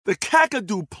The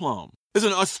Kakadu plum is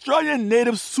an Australian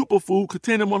native superfood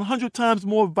containing 100 times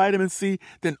more vitamin C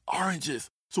than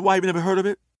oranges. So why have you never heard of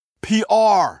it?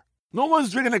 PR. No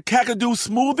one's drinking a Kakadu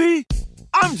smoothie?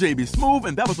 I'm JB Smooth,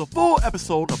 and that was a full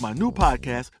episode of my new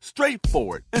podcast,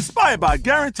 Straightforward, inspired by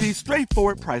guaranteed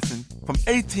straightforward pricing from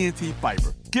AT&T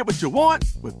Fiber. Get what you want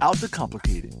without the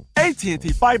complicated. AT&T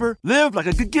Fiber, live like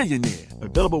a gigillionaire.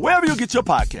 Available wherever you get your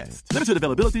podcasts. Limited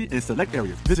availability in select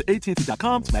areas. Visit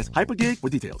AT&T.com/hypergig for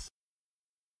details.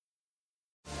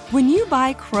 When you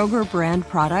buy Kroger brand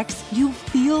products, you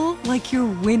feel like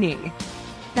you're winning.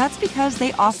 That's because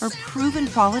they offer proven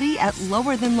quality at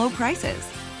lower than low prices.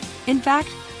 In fact,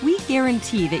 we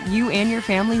guarantee that you and your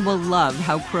family will love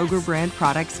how Kroger brand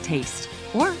products taste,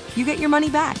 or you get your money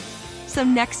back. So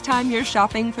next time you're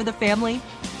shopping for the family,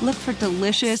 look for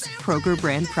delicious Kroger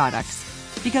brand products,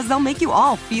 because they'll make you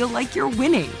all feel like you're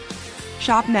winning.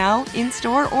 Shop now,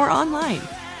 in-store, or online.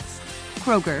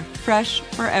 Kroger, fresh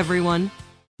for everyone.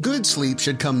 Good sleep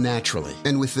should come naturally,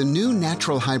 and with the new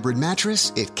Natural Hybrid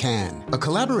mattress, it can. A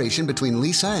collaboration between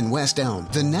Lisa and West Elm,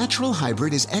 the Natural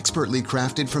Hybrid is expertly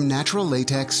crafted from natural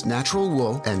latex, natural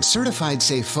wool, and certified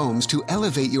safe foams to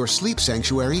elevate your sleep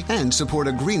sanctuary and support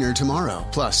a greener tomorrow.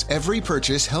 Plus, every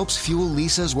purchase helps fuel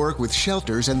Lisa's work with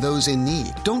shelters and those in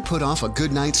need. Don't put off a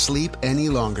good night's sleep any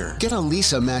longer. Get a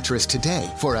Lisa mattress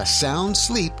today for a sound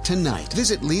sleep tonight.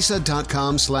 Visit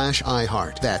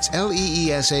lisa.com/iHeart. That's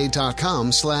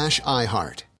LEESA.com/iHeart.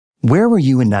 Where Were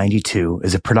You in 92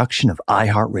 is a production of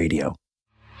iHeartRadio.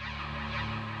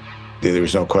 There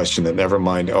was no question that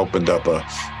Nevermind opened up a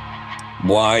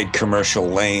wide commercial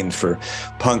lane for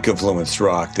punk-influenced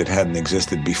rock that hadn't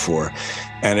existed before.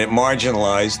 And it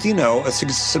marginalized, a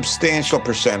substantial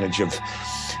percentage of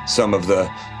some of the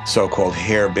so-called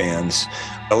hair bands.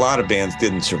 A lot of bands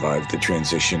didn't survive the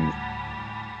transition.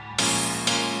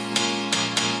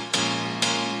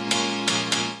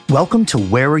 Welcome to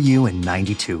Where Were You in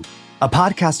 92, a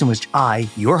podcast in which I,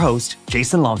 your host,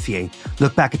 Jason Lomfier,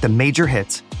 look back at the major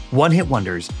hits, one-hit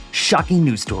wonders, shocking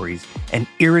news stories, and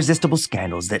irresistible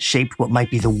scandals that shaped what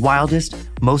might be the wildest,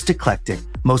 most eclectic,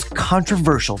 most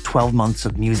controversial 12 months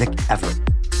of music ever.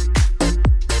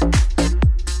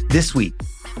 This week,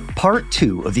 part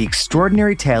 2 of the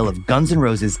extraordinary tale of Guns N'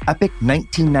 Roses' epic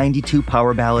 1992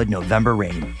 power ballad November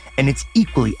Rain, and its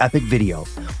equally epic video,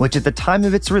 which at the time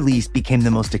of its release became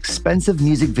the most expensive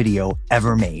music video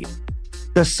ever made.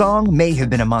 The song may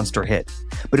have been a monster hit,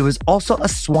 but it was also a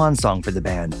swan song for the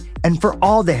band, and for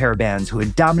all the hair bands who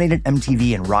had dominated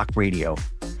MTV and rock radio.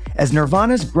 As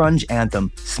Nirvana's grunge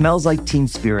anthem, Smells Like Teen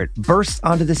Spirit, bursts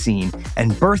onto the scene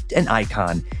and birthed an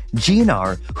icon,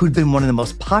 GNR, who'd been one of the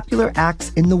most popular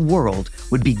acts in the world,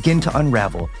 would begin to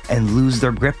unravel and lose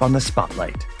their grip on the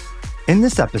spotlight. In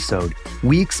this episode,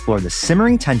 we explore the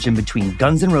simmering tension between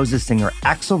Guns N' Roses singer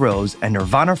Axl Rose and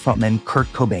Nirvana frontman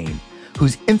Kurt Cobain,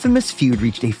 whose infamous feud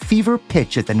reached a fever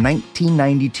pitch at the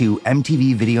 1992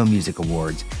 MTV Video Music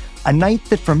Awards, a night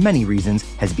that for many reasons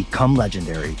has become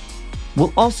legendary.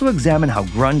 We'll also examine how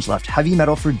grunge left heavy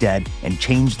metal for dead and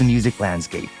changed the music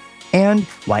landscape, and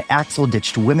why Axl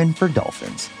ditched women for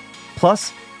dolphins.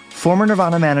 Plus, former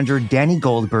Nirvana manager Danny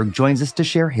Goldberg joins us to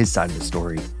share his side of the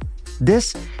story.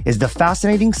 This is the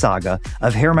fascinating saga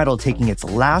of hair metal taking its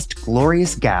last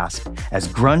glorious gasp as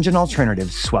grunge and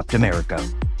alternatives swept America.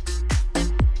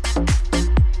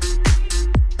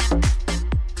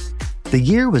 The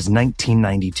year was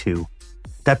 1992.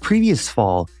 That previous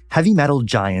fall, heavy metal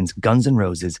giants Guns N'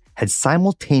 Roses had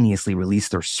simultaneously released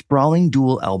their sprawling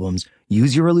dual albums,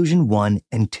 Use Your Illusion 1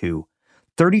 and 2,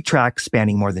 30 tracks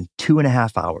spanning more than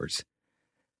 2.5 hours.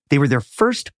 They were their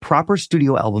first proper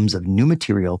studio albums of new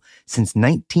material since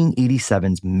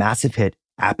 1987's massive hit,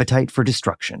 Appetite for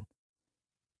Destruction.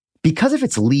 Because of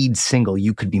its lead single,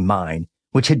 You Could Be Mine,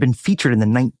 which had been featured in the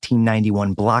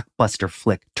 1991 blockbuster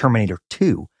flick Terminator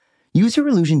 2, Use Your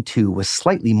Illusion 2 was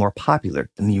slightly more popular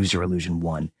than Use Your Illusion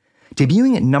 1,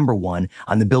 debuting at number 1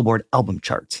 on the Billboard album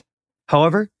charts.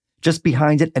 However, just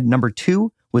behind it at number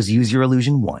 2 was Use Your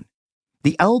Illusion 1.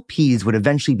 The LPs would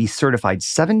eventually be certified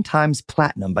 7 times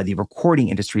platinum by the Recording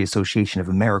Industry Association of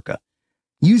America.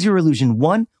 Use Your Illusion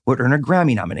 1 would earn a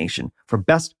Grammy nomination for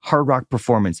Best Hard Rock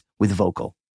Performance with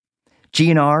Vocal.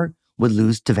 GNR would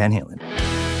lose to Van Halen.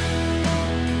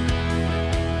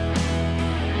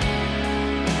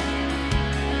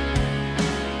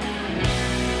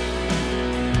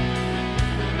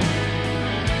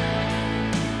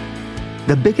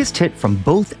 The biggest hit from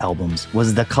both albums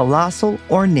was the colossal,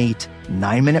 ornate,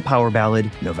 9-minute power ballad,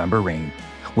 November Rain,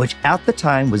 which at the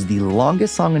time was the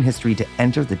longest song in history to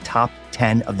enter the top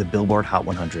 10 of the Billboard Hot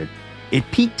 100. It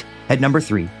peaked at number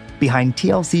 3, behind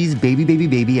TLC's Baby Baby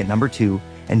Baby at number 2,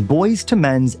 and Boyz II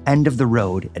Men's End of the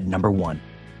Road at number 1.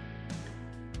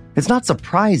 It's not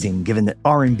surprising given that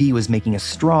R&B was making a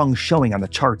strong showing on the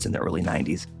charts in the early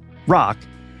 90s. Rock,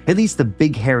 at least the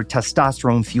big-haired,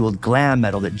 testosterone-fueled glam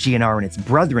metal that GNR and its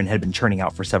brethren had been churning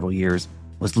out for several years,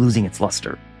 was losing its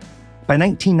luster. By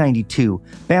 1992,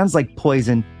 bands like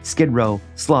Poison, Skid Row,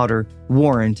 Slaughter,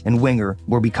 Warrant, and Winger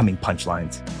were becoming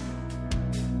punchlines.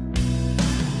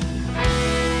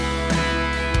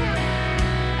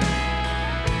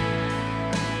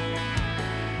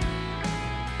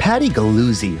 Patty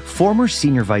Galuzzi, former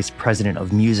senior vice president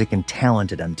of music and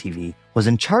talent at MTV, was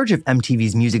in charge of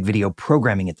MTV's music video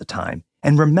programming at the time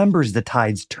and remembers the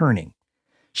tides turning.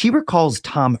 She recalls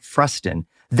Tom Freston,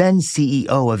 then CEO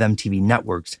of MTV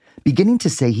Networks, beginning to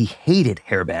say he hated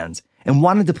hair bands and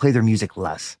wanted to play their music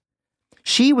less.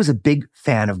 She was a big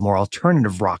fan of more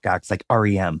alternative rock acts like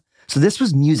REM, so this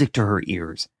was music to her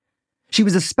ears. She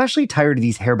was especially tired of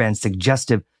these hairbands'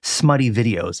 suggestive, smutty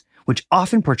videos, which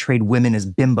often portrayed women as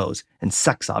bimbos and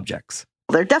sex objects.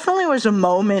 There definitely was a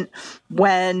moment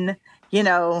when,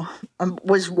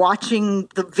 was watching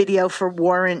the video for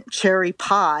Warrant Cherry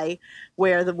Pie,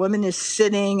 where the woman is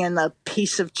sitting and the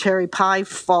piece of cherry pie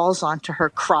falls onto her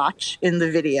crotch in the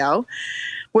video,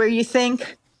 where you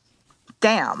think,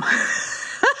 damn.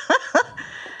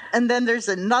 And then there's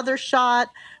another shot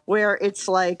where it's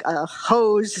like a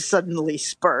hose suddenly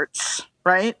spurts,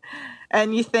 right?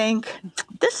 And you think,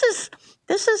 this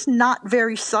is not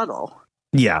very subtle.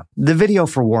 Yeah, the video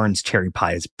for Warren's Cherry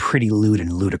Pie is pretty lewd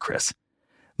and ludicrous.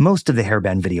 Most of the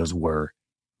hairband videos were.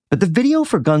 But the video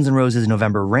for Guns N' Roses'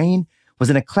 November Rain was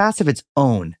in a class of its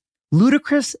own,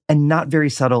 ludicrous and not very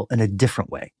subtle in a different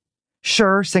way.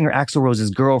 Sure, singer Axl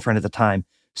Rose's girlfriend at the time,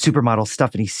 supermodel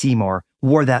Stephanie Seymour,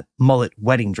 wore that mullet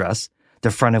wedding dress,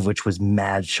 the front of which was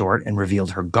mad short and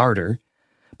revealed her garter.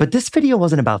 But this video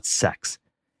wasn't about sex.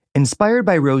 Inspired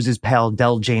by Rose's pal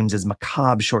Del James's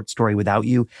macabre short story Without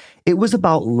You, it was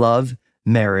about love,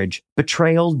 marriage,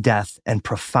 betrayal, death, and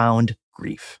profound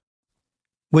grief.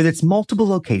 With its multiple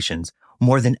locations,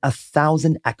 more than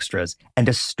 1,000 extras, and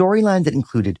a storyline that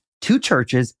included 2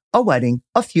 churches, a wedding,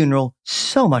 a funeral,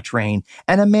 so much rain,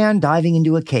 and a man diving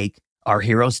into a cake, our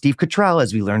hero Steve Cottrell,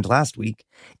 as we learned last week,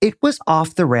 it was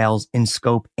off the rails in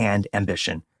scope and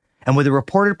ambition. And with a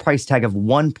reported price tag of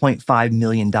 $1.5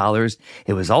 million,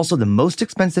 it was also the most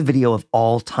expensive video of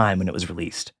all time when it was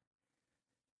released.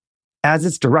 As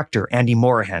its director, Andy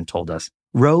Morahan, told us,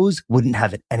 Rose wouldn't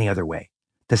have it any other way.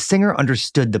 The singer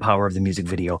understood the power of the music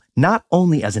video, not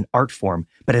only as an art form,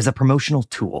 but as a promotional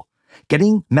tool.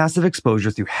 Getting massive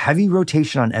exposure through heavy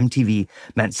rotation on MTV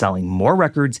meant selling more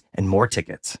records and more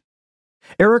tickets.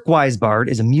 Eric Weisbard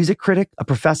is a music critic, a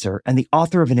professor, and the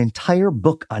author of an entire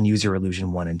book on Use Your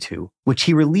Illusion 1 and 2, which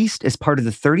he released as part of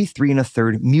the 33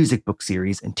 1/3 music book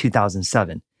series in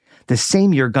 2007. The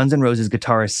same year, Guns N' Roses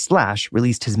guitarist Slash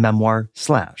released his memoir,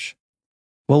 Slash.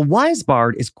 While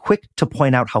Weisbard is quick to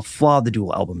point out how flawed the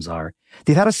dual albums are,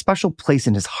 they've had a special place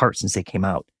in his heart since they came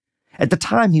out. At the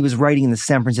time, he was writing in the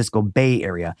San Francisco Bay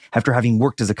Area after having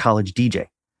worked as a college DJ.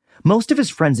 Most of his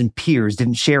friends and peers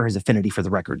didn't share his affinity for the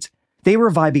records. They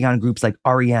were vibing on groups like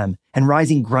REM and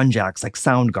rising grunge acts like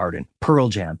Soundgarden, Pearl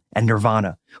Jam, and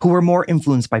Nirvana, who were more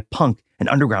influenced by punk and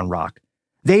underground rock.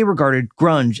 They regarded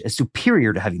grunge as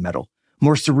superior to heavy metal,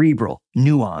 more cerebral,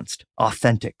 nuanced,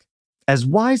 authentic. As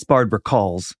Weisbard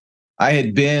recalls, I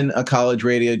had been a college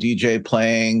radio DJ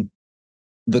playing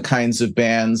the kinds of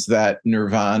bands that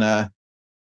Nirvana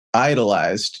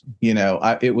idolized.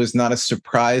 It was not a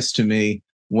surprise to me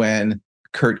when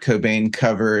Kurt Cobain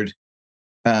covered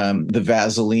the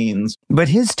Vaselines. But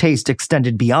his taste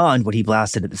extended beyond what he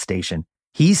blasted at the station.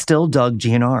 He still dug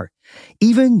GNR.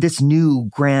 Even this new,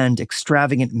 grand,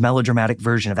 extravagant, melodramatic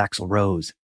version of Axl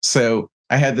Rose. So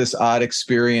I had this odd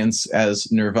experience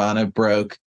as Nirvana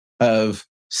broke of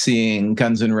seeing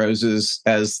Guns N' Roses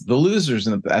as the losers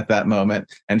at that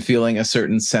moment and feeling a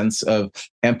certain sense of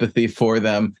empathy for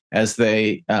them as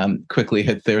they quickly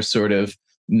hit their sort of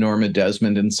Norma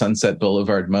Desmond and Sunset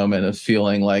Boulevard moment of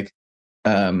feeling like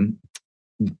the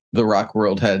rock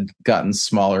world had gotten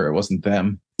smaller. It wasn't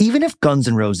them. Even if Guns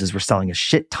N' Roses were selling a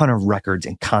shit ton of records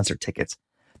and concert tickets,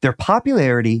 their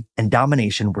popularity and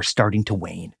domination were starting to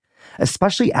wane,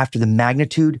 especially after the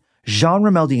magnitude,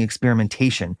 genre-melding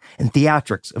experimentation, and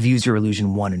theatrics of Use Your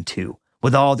Illusion 1 and 2,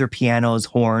 with all their pianos,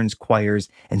 horns, choirs,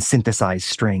 and synthesized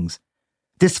strings.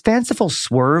 This fanciful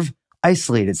swerve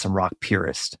isolated some rock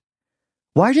purists.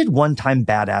 Why did one-time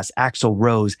badass Axl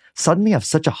Rose suddenly have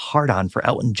such a hard-on for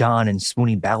Elton John and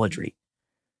swoony balladry?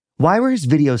 Why were his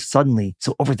videos suddenly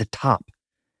so over the top?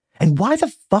 And why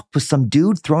the fuck was some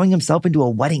dude throwing himself into a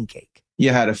wedding cake? you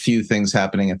had a few things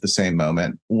happening at the same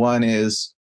moment. One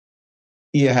is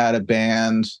you had a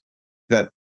band that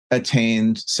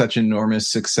attained such enormous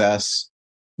success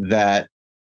that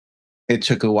it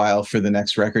took a while for the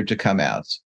next record to come out,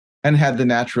 and had the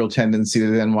natural tendency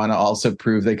to then want to also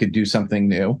prove they could do something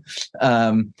new.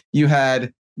 You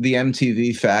had the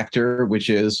MTV factor,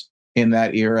 which is, in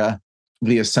that era,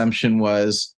 the assumption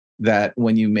was that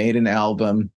when you made an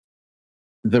album,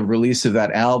 the release of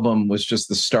that album was just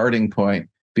the starting point,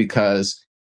 because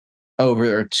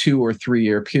over a 2 or 3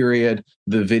 year period,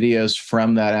 the videos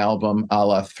from that album, a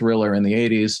la Thriller in the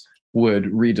 80s, would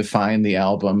redefine the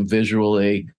album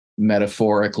visually,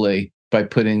 metaphorically, by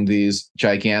putting these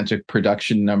gigantic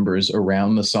production numbers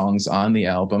around the songs on the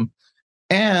album.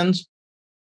 And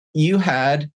you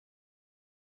had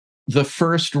the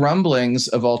first rumblings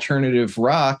of alternative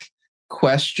rock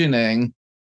questioning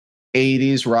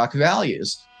 80s rock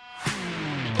values.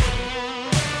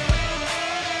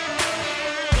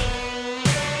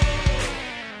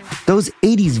 Those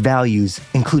 80s values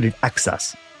included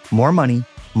excess: more money,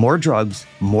 more drugs,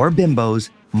 more bimbos,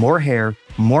 more hair,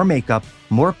 more makeup,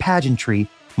 more pageantry,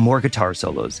 more guitar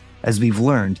solos, as we've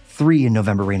learned 3 in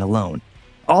November Rain alone,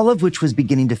 all of which was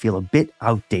beginning to feel a bit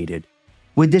outdated.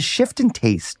 With this shift in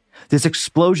taste, this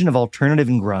explosion of alternative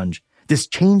and grunge, this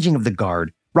changing of the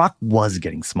guard, rock was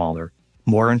getting smaller,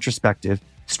 more introspective,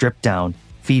 stripped down,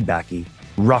 feedbacky,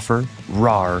 rougher,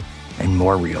 rawer, and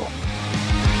more real.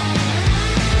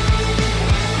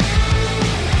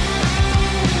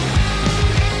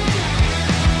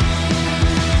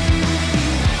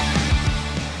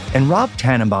 In Rob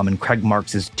Tannenbaum and Craig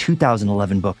Marx's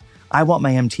 2011 book, I Want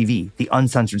My MTV, The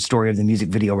Uncensored Story of the Music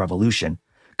Video Revolution,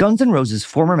 Guns N' Roses'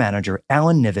 former manager,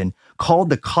 Alan Niven, called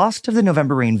the cost of the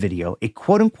November Rain video a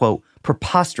quote-unquote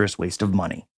preposterous waste of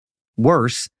money.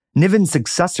 Worse, Niven's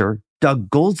successor, Doug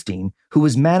Goldstein, who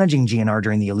was managing GNR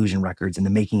during the Illusion Records in the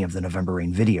making of the November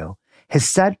Rain video, has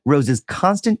said Rose's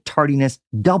constant tardiness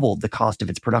doubled the cost of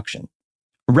its production.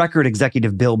 Record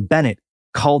executive Bill Bennett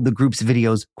called the group's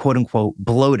videos quote-unquote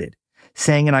bloated,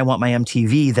 saying in I Want My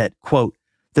MTV that, quote,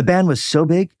 the band was so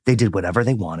big, they did whatever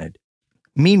they wanted.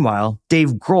 Meanwhile,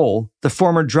 Dave Grohl, the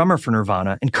former drummer for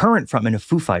Nirvana and current frontman of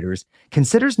Foo Fighters,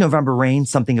 considers November Rain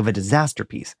something of a disaster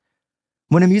piece.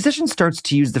 When a musician starts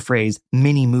to use the phrase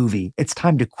mini movie, it's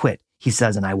time to quit, he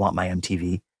says in I Want My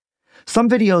MTV. Some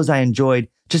videos I enjoyed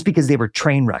just because they were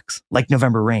train wrecks, like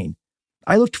November Rain.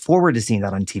 I looked forward to seeing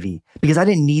that on TV because I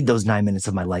didn't need those 9 minutes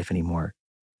of my life anymore.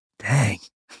 Dang.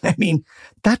 I mean,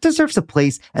 that deserves a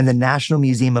place in the National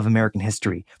Museum of American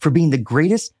History for being the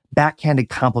greatest backhanded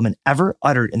compliment ever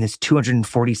uttered in this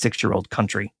 246-year-old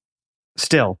country.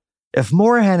 Still, if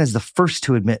Morahan is the first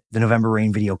to admit the November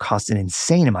Rain video cost an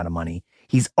insane amount of money,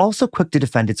 he's also quick to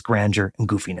defend its grandeur and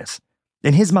goofiness.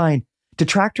 In his mind,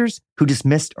 detractors who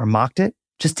dismissed or mocked it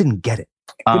just didn't get it.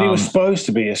 But it was supposed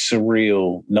to be a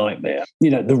surreal nightmare. You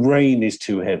know, the rain is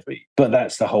too heavy, but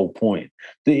that's the whole point.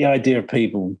 The idea of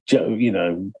people, you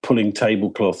know, pulling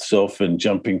tablecloths off and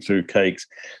jumping through cakes.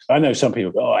 I know some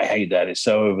people go, oh, I hate that. It's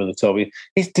so over the top.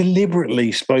 It's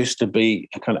deliberately supposed to be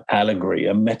a kind of allegory,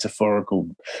 a metaphorical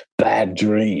bad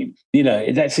dream. You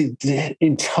know, that's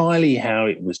entirely how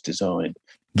it was designed.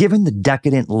 Given the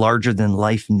decadent,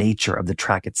 larger-than-life nature of the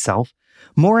track itself,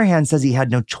 Morahan says he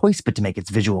had no choice but to make its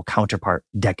visual counterpart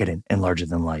decadent and larger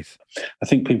than life. I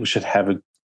think people should have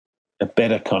a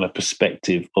better kind of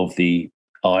perspective of the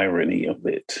irony of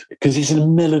it, because it's a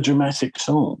melodramatic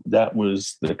song. That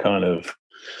was the kind of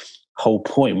whole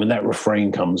point when that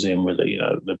refrain comes in with the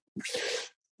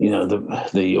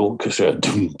orchestra.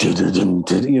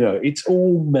 It's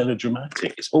all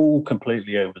melodramatic. It's all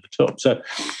completely over the top. So,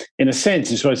 in a sense,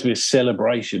 it's supposed to be a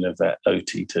celebration of that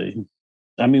OTT.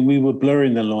 I mean, we were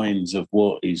blurring the lines of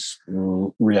what is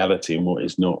reality and what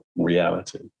is not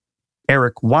reality.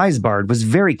 Eric Weisbard was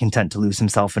very content to lose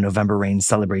himself in November Rain's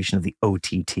celebration of the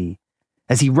OTT.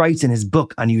 As he writes in his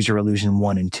book on Use Your Illusion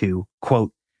 1 and 2,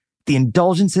 quote, the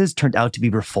indulgences turned out to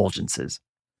be refulgences.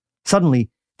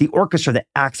 Suddenly, the orchestra that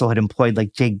Axl had employed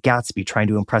like Jay Gatsby trying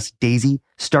to impress Daisy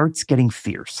starts getting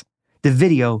fierce. The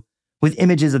video, with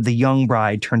images of the young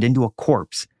bride turned into a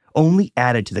corpse, only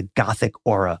added to the gothic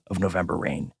aura of November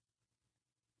Rain.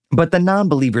 But the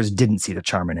non-believers didn't see the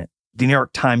charm in it. The New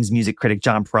York Times music critic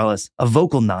John Perellis, a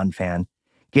vocal non-fan,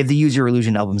 gave the Use Your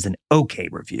Illusion albums an okay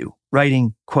review,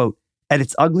 writing, quote, at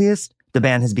its ugliest, the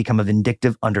band has become a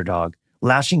vindictive underdog,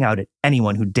 lashing out at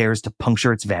anyone who dares to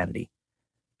puncture its vanity.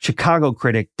 Chicago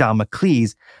critic Don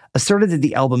McLeese asserted that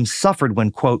the album suffered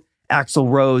when, quote, Axl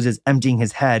Rose is emptying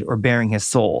his head or bearing his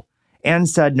soul, and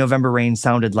said November Rain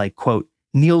sounded like, quote,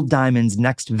 Neil Diamond's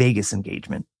next Vegas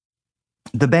engagement.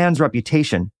 The band's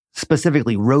reputation,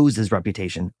 specifically Rose's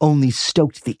reputation, only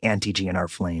stoked the anti-GNR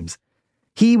flames.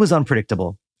 He was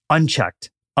unpredictable, unchecked,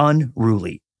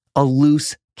 unruly, a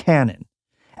loose cannon.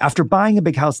 After buying a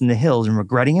big house in the hills and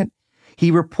regretting it,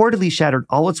 he reportedly shattered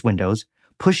all its windows,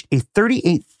 pushed a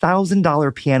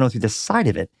 $38,000 piano through the side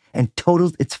of it, and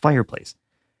totaled its fireplace.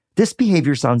 This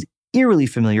behavior sounds eerily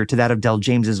familiar to that of Del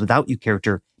James's Without You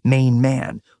character, Main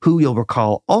Man, who you'll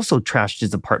recall also trashed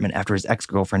his apartment after his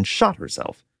ex-girlfriend shot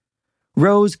herself.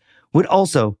 Rose would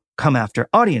also come after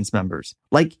audience members,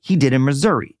 like he did in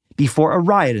Missouri, before a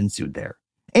riot ensued there.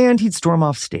 And he'd storm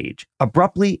off stage,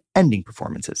 abruptly ending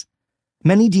performances.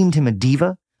 Many deemed him a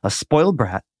diva, a spoiled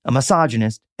brat, a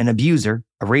misogynist, an abuser,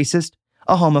 a racist,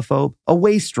 a homophobe, a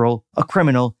wastrel, a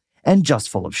criminal, and just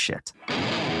full of shit.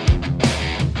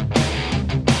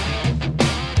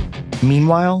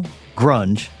 Meanwhile,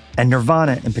 grunge, and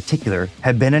Nirvana in particular,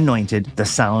 had been anointed the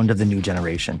sound of the new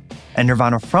generation, and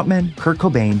Nirvana frontman Kurt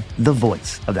Cobain the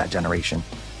voice of that generation.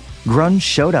 Grunge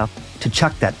showed up to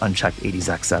chuck that unchecked 80s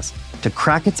excess, to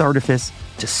crack its artifice,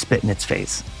 to spit in its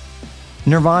face.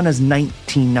 Nirvana's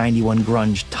 1991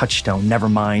 grunge touchstone,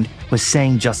 Nevermind, was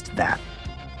saying just that.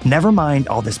 Never mind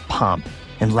all this pomp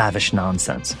and lavish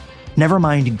nonsense. Never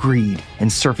mind greed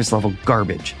and surface-level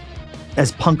garbage.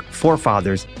 As punk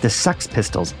forefathers, the Sex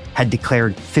Pistols had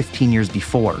declared 15 years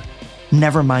before,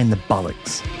 never mind the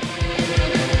bollocks.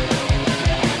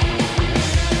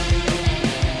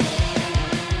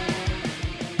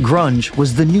 Grunge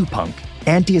was the new punk,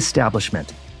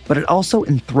 anti-establishment, but it also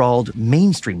enthralled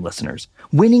mainstream listeners,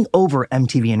 winning over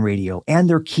MTV and radio and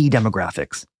their key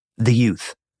demographics, the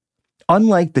youth.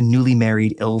 Unlike the newly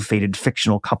married, ill-fated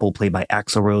fictional couple played by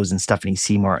Axl Rose and Stephanie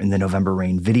Seymour in the November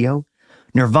Rain video,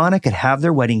 Nirvana could have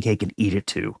their wedding cake and eat it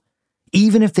too.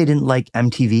 Even if they didn't like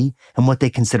MTV and what they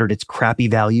considered its crappy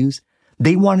values,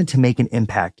 they wanted to make an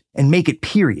impact and make it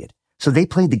period, so they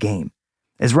played the game.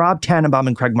 As Rob Tannenbaum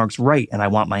and Craig Marks write in I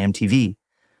Want My MTV,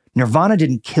 Nirvana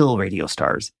didn't kill radio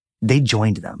stars, they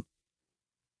joined them.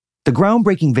 The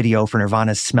groundbreaking video for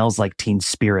Nirvana's Smells Like Teen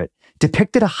Spirit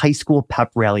depicted a high school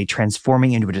pep rally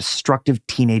transforming into a destructive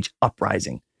teenage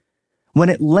uprising. When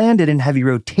it landed in heavy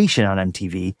rotation on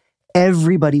MTV,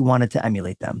 everybody wanted to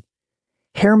emulate them.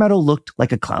 Hair metal looked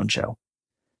like a clown show.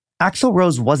 Axl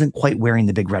Rose wasn't quite wearing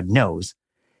the big red nose.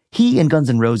 He and Guns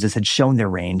N' Roses had shown their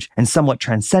range and somewhat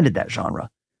transcended that genre,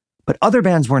 but other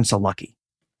bands weren't so lucky.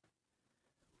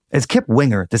 As Kip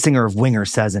Winger, the singer of Winger,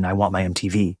 says in I Want My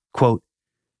MTV, quote,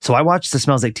 "So I watched the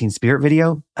Smells Like Teen Spirit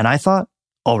video, and I thought,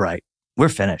 all right, we're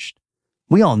finished.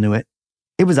 We all knew it.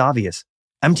 It was obvious.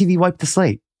 MTV wiped the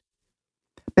slate."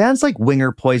 Bands like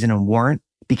Winger, Poison, and Warrant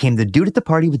became the dude at the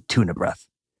party with tuna breath.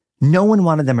 No one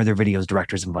wanted them or their videos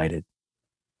directors invited.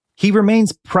 He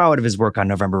remains proud of his work on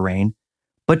November Rain,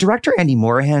 but director Andy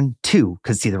Morahan, too,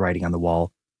 could see the writing on the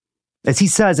wall. As he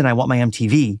says in I Want My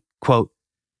MTV, quote,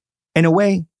 "In a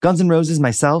way, Guns N' Roses,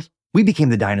 myself, we became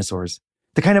the dinosaurs,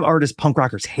 the kind of artists punk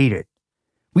rockers hated.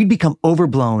 We'd become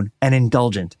overblown and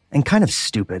indulgent and kind of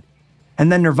stupid.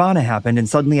 And then Nirvana happened and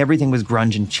suddenly everything was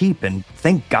grunge and cheap, and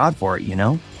thank God for it, you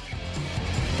know?"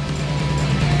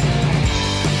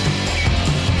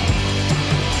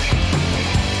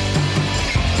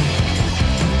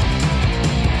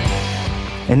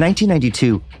 In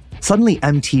 1992, suddenly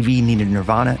MTV needed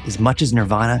Nirvana as much as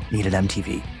Nirvana needed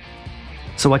MTV.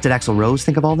 So what did Axl Rose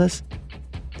think of all this?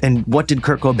 And what did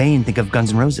Kurt Cobain think of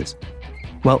Guns N' Roses?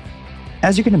 Well,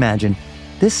 as you can imagine,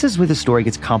 this is where the story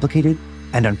gets complicated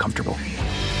and uncomfortable.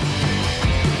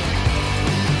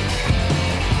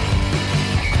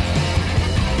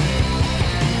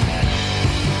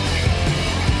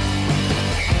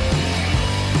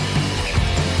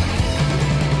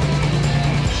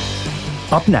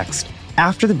 Up next,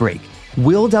 after the break,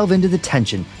 we'll delve into the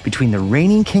tension between the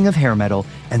reigning king of hair metal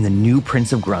and the new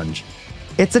prince of grunge.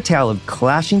 It's a tale of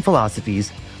clashing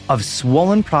philosophies, of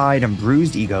swollen pride and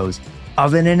bruised egos,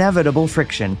 of an inevitable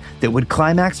friction that would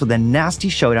climax with a nasty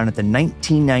showdown at the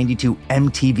 1992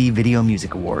 MTV Video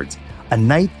Music Awards, a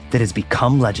night that has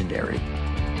become legendary.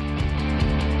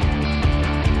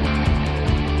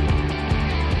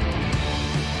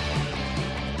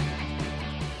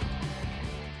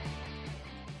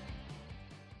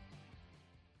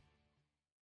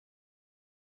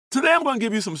 Today I'm going to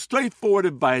give you some straightforward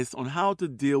advice on how to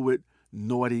deal with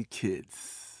naughty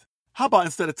kids. How about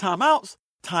instead of timeouts,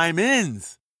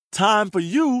 time-ins? Time for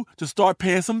you to start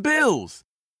paying some bills.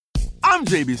 I'm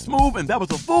JB Smoove, and that was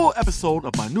a full episode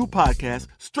of my new podcast,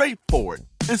 Straightforward,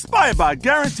 inspired by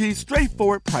guaranteed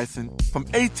straightforward pricing from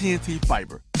AT&T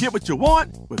Fiber. Get what you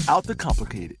want without the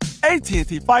complicated.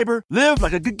 AT&T Fiber, live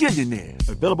like a gigillionaire.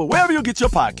 Available wherever you get your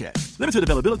podcasts. Limited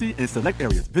availability in select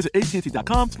areas. Visit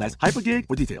AT&T.com/hypergig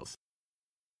for details.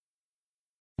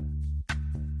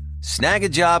 Snag a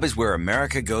Job is where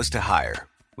America goes to hire,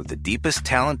 with the deepest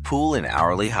talent pool in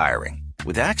hourly hiring.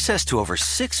 With access to over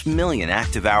 6 million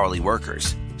active hourly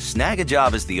workers, Snag a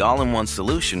Job is the all-in-one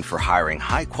solution for hiring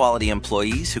high-quality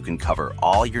employees who can cover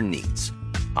all your needs.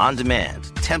 On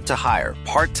demand, temp to hire,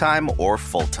 part-time or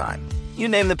full-time. You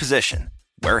name the position.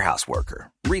 Warehouse worker,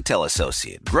 retail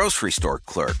associate, grocery store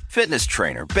clerk, fitness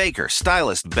trainer, baker,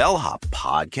 stylist, bellhop,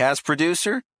 podcast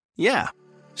producer. Yeah,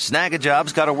 Snag a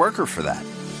Job's got a worker for that.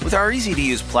 With our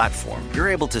easy-to-use platform, you're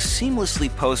able to seamlessly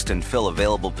post and fill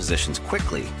available positions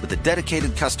quickly with a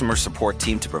dedicated customer support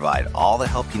team to provide all the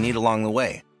help you need along the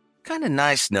way. Kind of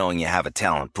nice knowing you have a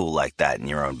talent pool like that in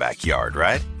your own backyard,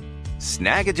 right?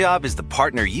 Snag a Job is the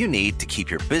partner you need to keep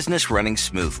your business running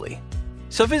smoothly.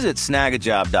 So visit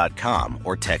snagajob.com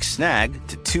or text snag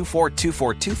to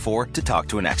 242424 to talk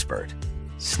to an expert.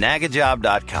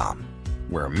 Snagajob.com,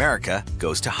 where America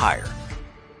goes to hire.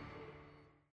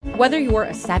 Whether you're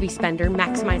a savvy spender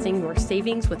maximizing your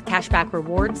savings with cashback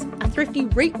rewards, a thrifty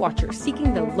rate watcher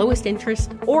seeking the lowest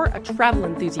interest, or a travel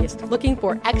enthusiast looking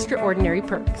for extraordinary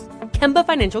perks, Kemba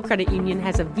Financial Credit Union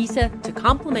has a visa to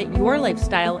complement your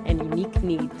lifestyle and unique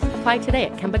needs. Apply today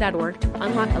at Kemba.org to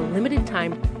unlock a limited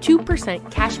time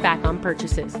 2% cash back on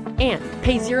purchases and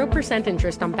pay 0%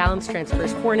 interest on balance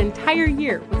transfers for an entire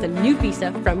year with a new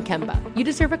visa from Kemba. You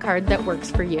deserve a card that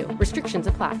works for you. Restrictions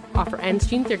apply. Offer ends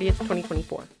June 30th,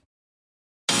 2024.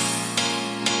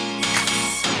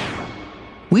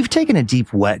 We've taken a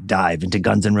deep, wet dive into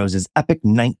Guns N' Roses' epic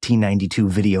 1992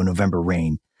 video November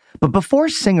Rain. But before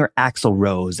singer Axl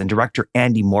Rose and director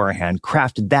Andy Morahan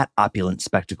crafted that opulent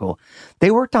spectacle,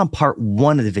 they worked on part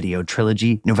one of the video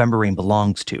trilogy November Rain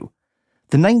belongs to,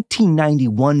 the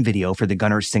 1991 video for the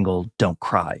Gunners single Don't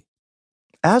Cry.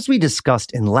 As we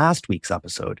discussed in last week's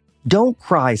episode, Don't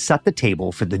Cry set the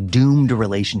table for the doomed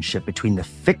relationship between the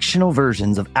fictional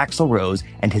versions of Axl Rose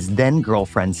and his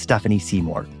then-girlfriend Stephanie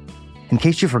Seymour. In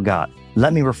case you forgot,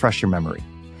 let me refresh your memory.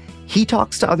 He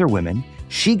talks to other women,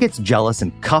 she gets jealous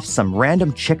and cuffs some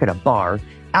random chick at a bar,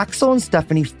 Axl and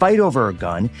Stephanie fight over a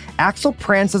gun, Axl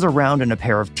prances around in a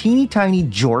pair of teeny tiny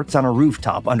jorts on a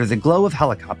rooftop under the glow of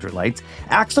helicopter lights,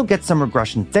 Axl gets some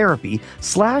regression therapy,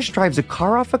 Slash drives a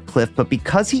car off a cliff, but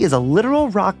because he is a literal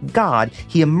rock god,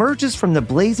 he emerges from the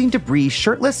blazing debris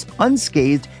shirtless,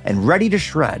 unscathed, and ready to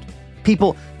shred.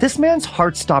 People, this man's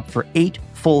heart stopped for 8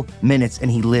 full minutes and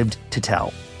he lived to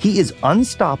tell. He is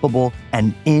unstoppable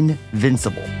and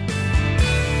invincible.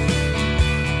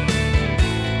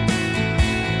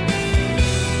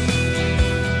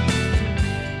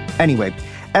 Anyway,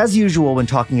 as usual when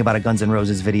talking about a Guns N'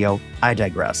 Roses video, I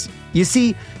digress. You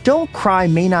see, Don't Cry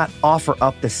may not offer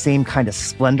up the same kind of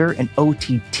splendor and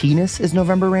OTT-ness as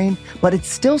November Rain, but it's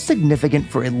still significant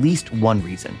for at least one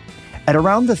reason. At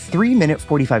around the 3-minute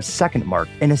 45-second mark,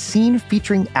 in a scene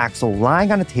featuring Axl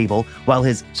lying on a table while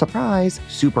his, surprise,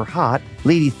 super hot,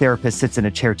 lady therapist sits in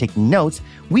a chair taking notes,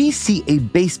 we see a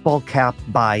baseball cap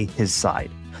by his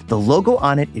side. The logo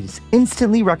on it is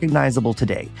instantly recognizable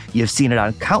today. You've seen it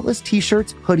on countless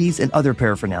t-shirts, hoodies, and other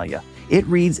paraphernalia. It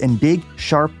reads in big,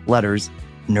 sharp letters,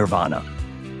 Nirvana.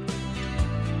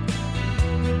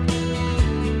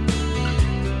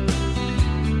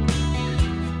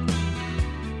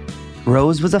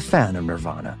 Rose was a fan of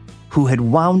Nirvana, who had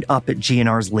wound up at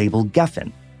GNR's label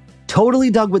Geffen. Totally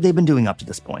dug what they've been doing up to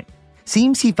this point.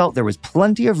 Seems he felt there was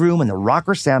plenty of room in the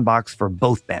rocker sandbox for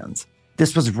both bands.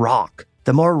 This was rock.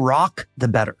 The more rock, the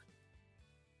better.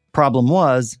 Problem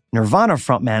was, Nirvana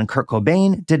frontman Kurt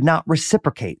Cobain did not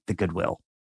reciprocate the goodwill.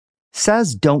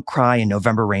 Says Don't Cry and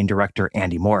November Rain director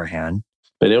Andy Morahan.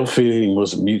 But their feeling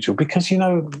wasn't mutual because,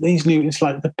 these new, it's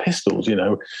like the Pistols,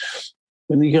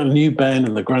 when you got a new band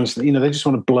and the grunge, they just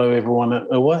want to blow everyone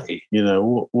away.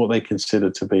 What they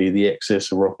consider to be the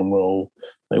excess of rock and roll,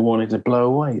 they wanted to blow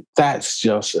away. That's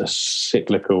just a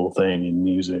cyclical thing in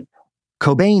music.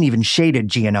 Cobain even shaded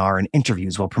GNR in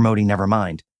interviews while promoting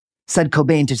Nevermind. Said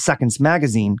Cobain to Seconds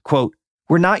magazine, quote,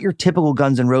 "We're not your typical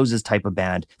Guns N' Roses type of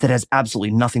band that has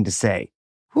absolutely nothing to say."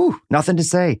 Whew, nothing to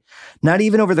say. Not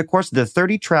even over the course of the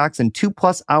 30 tracks and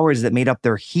 2+ hours that made up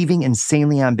their heaving,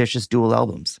 insanely ambitious dual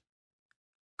albums.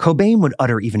 Cobain would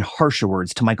utter even harsher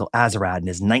words to Michael Azerrad in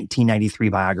his 1993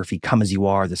 biography, Come As You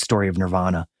Are, The Story of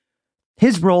Nirvana.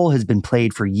 His role has been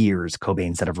played for years,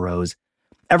 Cobain said of Rose.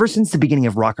 Ever since the beginning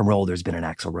of rock and roll, there's been an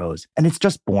Axl Rose, and it's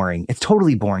just boring. It's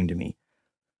totally boring to me.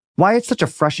 Why it's such a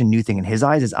fresh and new thing in his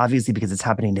eyes is obviously because it's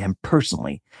happening to him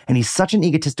personally, and he's such an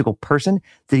egotistical person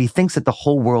that he thinks that the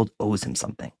whole world owes him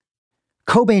something.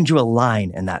 Cobain drew a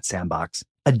line in that sandbox.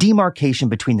 a demarcation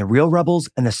between the real rebels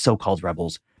and the so-called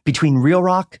rebels, between real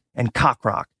rock and cock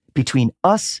rock, between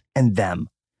us and them.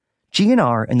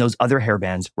 GNR and those other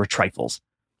hairbands were trifles.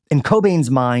 In Cobain's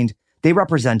mind, they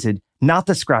represented not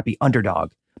the scrappy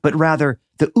underdog, but rather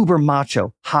the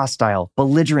uber-macho, hostile,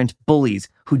 belligerent bullies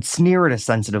who'd sneer at a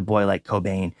sensitive boy like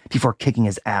Cobain before kicking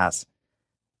his ass.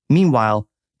 Meanwhile,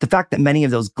 the fact that many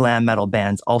of those glam metal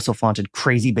bands also flaunted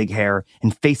crazy big hair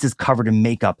and faces covered in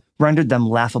makeup rendered them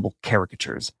laughable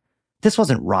caricatures. This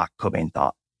wasn't rock, Cobain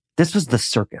thought. This was the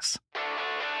circus.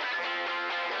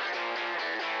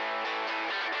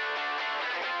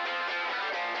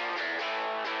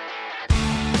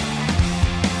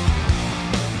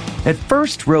 At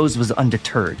first, Rose was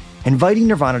undeterred, inviting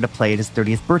Nirvana to play at his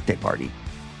 30th birthday party.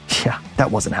 Yeah,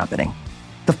 that wasn't happening.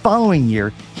 The following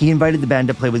year, he invited the band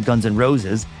to play with Guns N'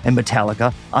 Roses and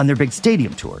Metallica on their big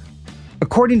stadium tour.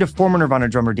 According to former Nirvana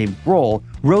drummer Dave Grohl,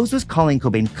 Rose was calling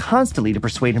Cobain constantly to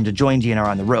persuade him to join GNR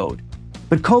on the road.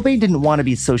 But Cobain didn't want to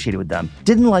be associated with them,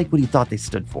 didn't like what he thought they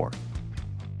stood for.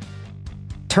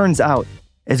 Turns out,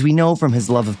 as we know from his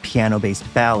love of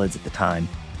piano-based ballads at the time,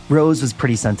 Rose was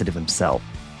pretty sensitive himself.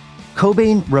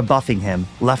 Cobain rebuffing him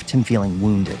left him feeling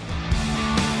wounded.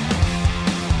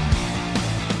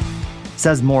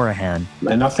 Says Morahan.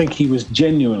 And I think he was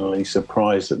genuinely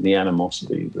surprised at the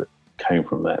animosity that came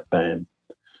from that band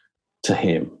to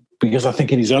him. Because I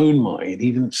think in his own mind,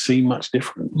 he didn't see much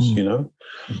difference, you know?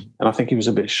 And I think he was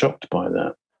a bit shocked by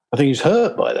that. I think he was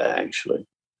hurt by that, actually.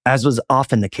 As was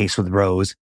often the case with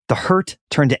Rose, the hurt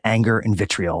turned to anger and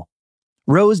vitriol.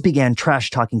 Rose began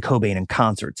trash-talking Cobain in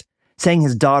concerts, saying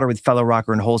his daughter with fellow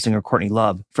rocker and Hole singer Courtney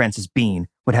Love, Frances Bean,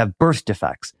 would have birth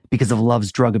defects because of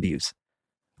Love's drug abuse.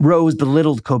 Rose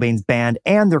belittled Cobain's band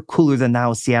and their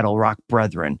cooler-than-thou Seattle rock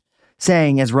brethren,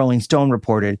 saying, as Rolling Stone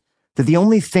reported, that the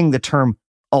only thing the term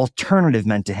alternative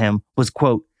meant to him was,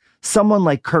 quote, someone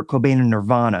like Kurt Cobain in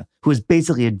Nirvana, who is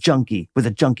basically a junkie with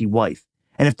a junkie wife.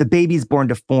 And if the baby's born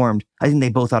deformed, I think they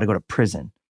both ought to go to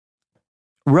prison.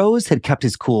 Rose had kept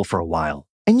his cool for a while,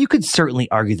 and you could certainly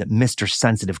argue that Mr.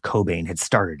 Sensitive Cobain had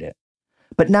started it.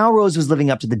 But now Rose was living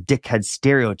up to the dickhead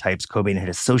stereotypes Cobain had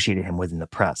associated him with in the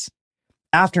press.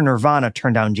 After Nirvana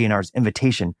turned down GNR's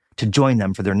invitation to join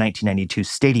them for their 1992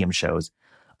 stadium shows,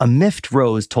 a miffed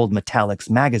Rose told Metallic's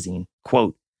magazine,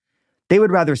 quote, they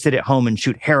would rather sit at home and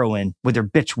shoot heroin with their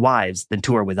bitch wives than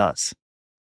tour with us.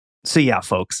 So yeah,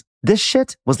 folks, this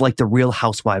shit was like the Real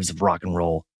Housewives of rock and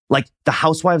roll. Like the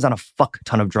housewives on a fuck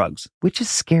ton of drugs, which is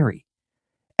scary.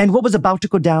 And what was about to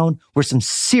go down were some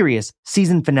serious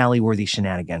season finale-worthy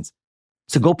shenanigans.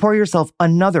 So go pour yourself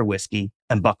another whiskey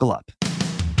and buckle up.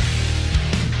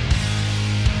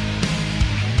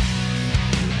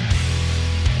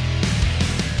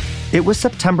 It was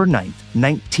September 9th,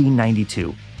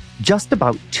 1992, just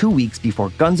about 2 weeks before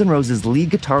Guns N' Roses lead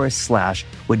guitarist Slash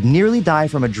would nearly die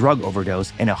from a drug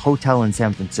overdose in a hotel in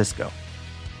San Francisco.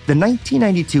 The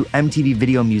 1992 MTV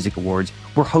Video Music Awards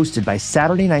were hosted by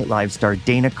Saturday Night Live star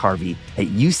Dana Carvey at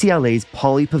UCLA's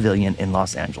Pauley Pavilion in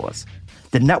Los Angeles.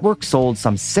 The network sold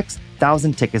some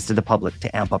 6,000 tickets to the public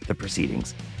to amp up the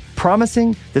proceedings,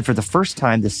 promising that for the first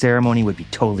time the ceremony would be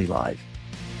totally live.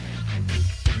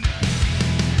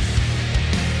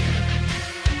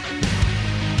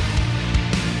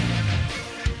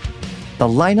 The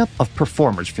lineup of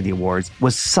performers for the awards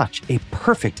was such a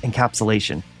perfect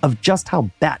encapsulation of just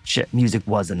how batshit music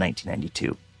was in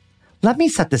 1992. Let me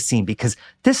set the scene because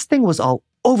this thing was all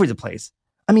over the place.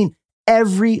 I mean,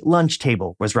 every lunch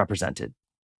table was represented.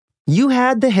 You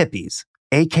had the hippies,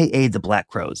 aka the Black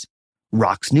Crowes,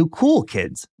 rock's new cool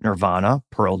kids, Nirvana,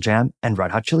 Pearl Jam, and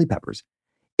Red Hot Chili Peppers,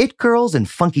 it girls and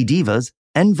funky divas,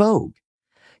 and Vogue.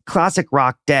 Classic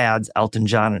rock dads, Elton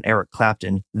John and Eric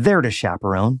Clapton, there to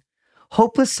chaperone.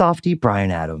 Hopeless softy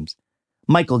Bryan Adams.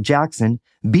 Michael Jackson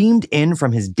beamed in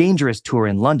from his dangerous tour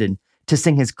in London to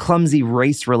sing his clumsy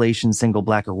race relation single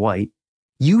Black or White.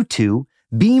 U2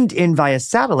 beamed in via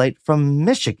satellite from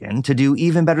Michigan to do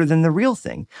even better than the real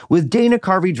thing, with Dana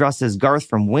Carvey dressed as Garth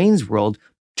from Wayne's World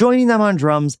joining them on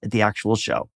drums at the actual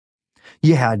show.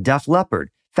 You had Def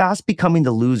Leppard fast becoming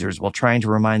the losers while trying to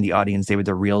remind the audience they were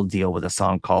the real deal with a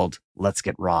song called Let's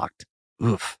Get Rocked.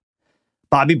 Oof.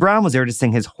 Bobby Brown was there to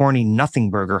sing his horny nothing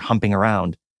burger humping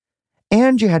around.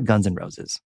 And you had Guns N'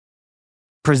 Roses.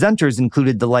 Presenters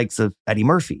included the likes of Eddie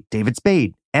Murphy, David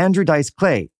Spade, Andrew Dice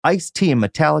Clay, Ice-T and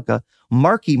Metallica,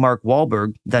 Marky Mark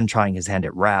Wahlberg, then trying his hand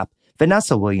at rap,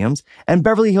 Vanessa Williams, and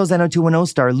Beverly Hills 90210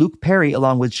 star Luke Perry,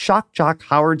 along with shock jock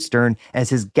Howard Stern as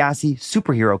his gassy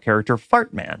superhero character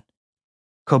Fart Man.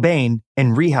 Cobain,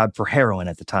 in rehab for heroin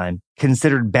at the time,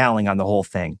 considered bailing on the whole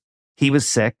thing. He was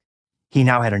sick. He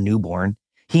now had a newborn.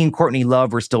 He and Courtney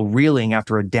Love were still reeling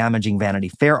after a damaging Vanity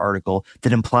Fair article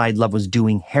that implied Love was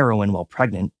doing heroin while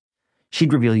pregnant.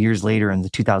 She'd reveal years later in the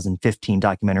 2015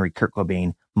 documentary Kurt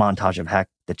Cobain, Montage of Heck,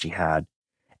 that she had.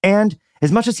 And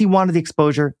as much as he wanted the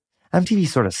exposure, MTV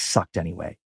sort of sucked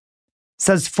anyway.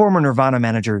 Says former Nirvana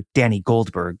manager Danny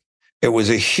Goldberg. It was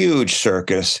a huge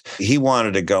circus. He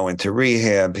wanted to go into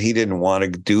rehab. He didn't want to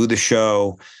do the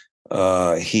show.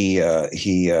 He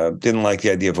didn't like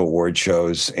the idea of award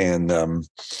shows. And,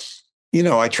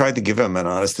 I tried to give him an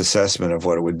honest assessment of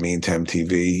what it would mean to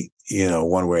MTV,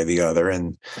 one way or the other.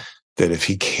 And that if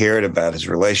he cared about his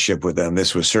relationship with them,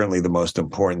 this was certainly the most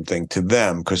important thing to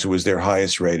them because it was their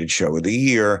highest rated show of the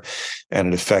year. And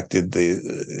it affected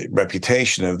the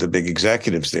reputation of the big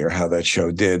executives there, how that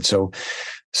show did.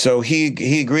 So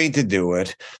he agreed to do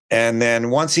it. And then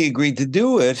once he agreed to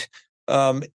do it,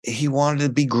 he wanted to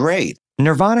be great.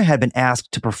 Nirvana had been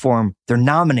asked to perform their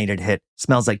nominated hit,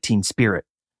 Smells Like Teen Spirit.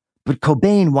 But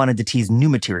Cobain wanted to tease new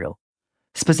material,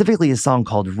 specifically a song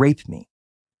called Rape Me.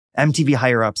 MTV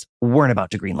higher-ups weren't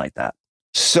about to greenlight that.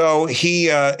 So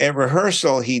he, at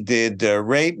rehearsal, he did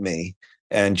Rape Me.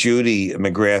 And Judy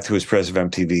McGrath, who was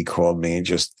president of MTV, called me and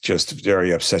just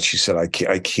very upset. She said, I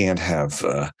can't have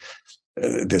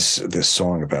this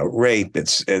song about rape.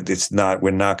 It's not,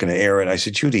 we're not going to air it. I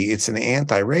said, Judy, it's an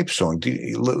anti-rape song.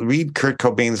 Read Kurt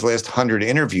Cobain's last 100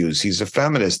 interviews. He's a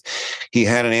feminist. He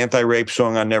had an anti-rape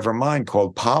song on Nevermind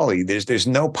called Polly. There's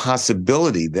no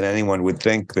possibility that anyone would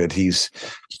think that he's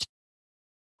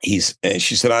she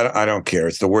said, I don't care.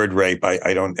 It's the word rape.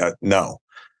 I don't know.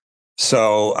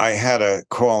 So I had to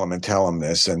call him and tell him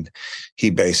this, and he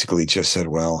basically just said,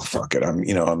 "Well, fuck it.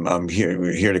 I'm here.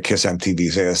 We're here to kiss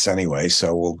MTV's ass anyway,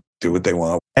 so we'll do what they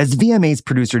want." As VMA's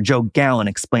producer Joe Gallen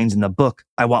explains in the book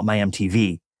 "I Want My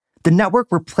MTV," the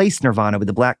network replaced Nirvana with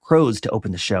the Black Crowes to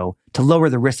open the show to lower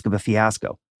the risk of a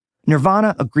fiasco.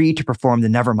 Nirvana agreed to perform the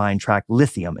Nevermind track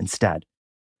 "Lithium" instead.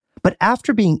 But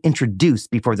after being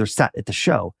introduced before their set at the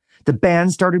show, the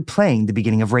band started playing the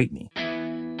beginning of "Rape Me."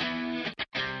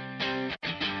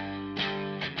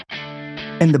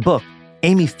 In the book,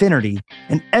 Amy Finnerty,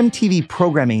 an MTV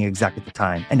programming exec at the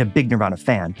time and a big Nirvana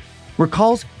fan,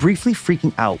 recalls briefly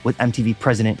freaking out with MTV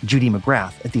president Judy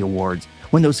McGrath at the awards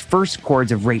when those first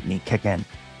chords of Rape Me kick in.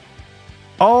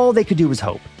 All they could do was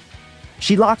hope.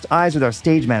 She locked eyes with our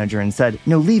stage manager and said,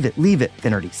 "No, leave it,"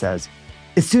 Finnerty says.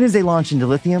 As soon as they launched into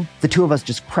Lithium, the two of us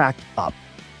just cracked up.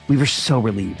 We were so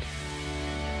relieved.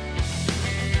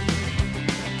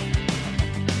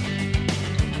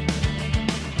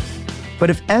 But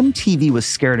if MTV was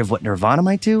scared of what Nirvana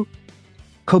might do,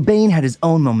 Cobain had his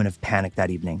own moment of panic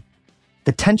that evening.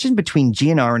 The tension between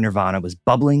GNR and Nirvana was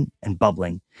bubbling and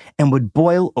would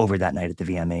boil over that night at the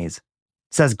VMAs.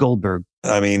 Says Goldberg.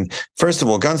 I mean, first of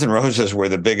all, Guns N' Roses were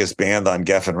the biggest band on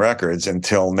Geffen Records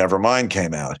until Nevermind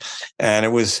came out. And it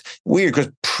was weird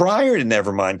because prior to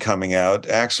Nevermind coming out,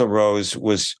 Axl Rose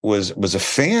was a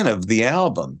fan of the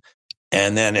album.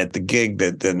 And then at the gig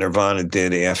that Nirvana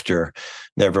did after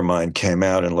Nevermind came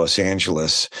out in Los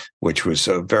Angeles, which was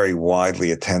very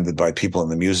widely attended by people in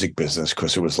the music business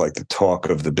because it was like the talk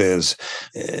of the biz.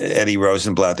 Eddie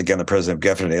Rosenblatt, again, the president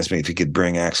of Geffen, asked me if he could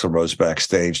bring Axl Rose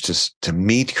backstage to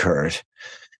meet Kurt.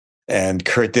 And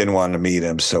Kurt didn't want to meet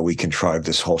him, so we contrived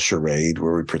this whole charade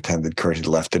where we pretended Kurt had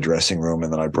left the dressing room,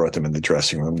 and then I brought them in the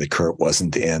dressing room that Kurt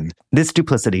wasn't in. This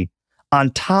duplicity,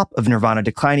 on top of Nirvana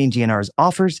declining GNR's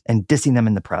offers and dissing them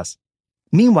in the press.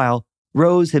 Meanwhile,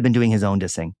 Rose had been doing his own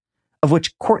dissing, of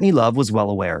which Courtney Love was well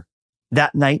aware.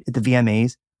 That night at the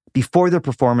VMAs, before their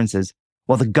performances,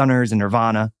 while the Gunners and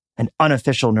Nirvana, an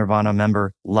unofficial Nirvana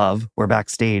member, Love, were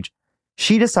backstage,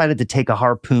 she decided to take a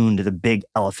harpoon to the big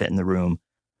elephant in the room.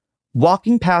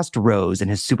 Walking past Rose and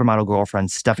his supermodel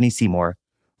girlfriend, Stephanie Seymour,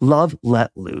 Love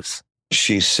let loose.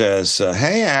 She says,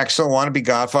 "Hey, Axl, want to be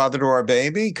godfather to our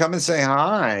baby? Come and say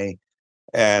hi."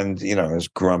 And, it was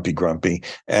grumpy.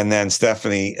 And then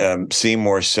Stephanie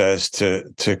Seymour says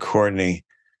to Courtney,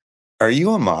 "Are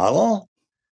you a model?"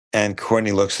 And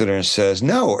Courtney looks at her and says,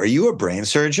 "No, are you a brain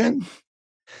surgeon?"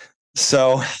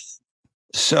 Or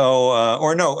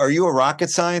no, are you a rocket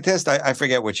scientist? I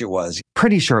forget which it was.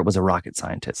 Pretty sure it was a rocket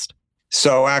scientist.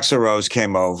 So Axl Rose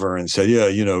came over and said, "Yeah,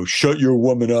 shut your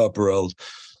woman up or I'll,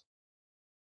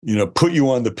 put you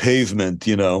on the pavement."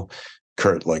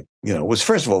 Kurt, was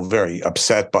first of all very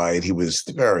upset by it. He was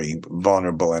very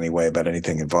vulnerable anyway about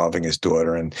anything involving his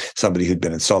daughter and somebody who'd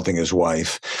been insulting his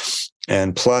wife.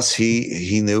 And plus,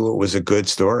 he knew it was a good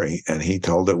story, and he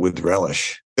told it with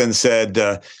relish. Then said,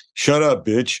 "Shut up,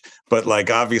 bitch," but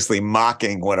obviously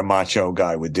mocking what a macho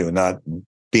guy would do, not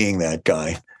being that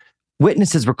guy.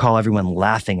 Witnesses recall everyone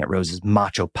laughing at Rose's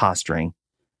macho posturing.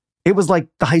 It was like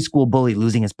the high school bully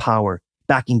losing his power,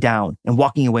 backing down, and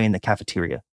walking away in the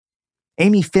cafeteria.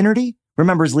 Amy Finnerty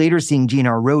remembers later seeing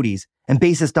GNR roadies and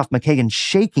bassist Duff McKagan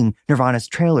shaking Nirvana's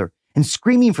trailer and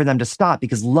screaming for them to stop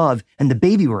because Love and the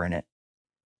Baby were in it.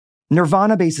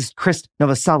 Nirvana bassist Chris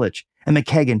Novoselic and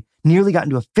McKagan nearly got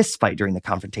into a fistfight during the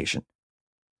confrontation.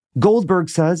 Goldberg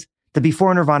says that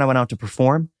before Nirvana went out to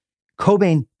perform,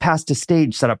 Cobain passed a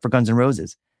stage set up for Guns N'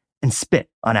 Roses and spit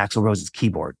on Axl Rose's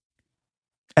keyboard.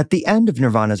 At the end of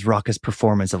Nirvana's raucous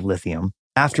performance of Lithium,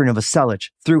 after Novoselic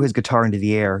threw his guitar into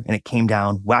the air and it came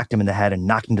down, whacked him in the head, and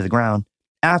knocked him to the ground,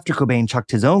 after Cobain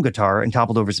chucked his own guitar and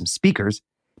toppled over some speakers,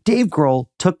 Dave Grohl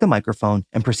took the microphone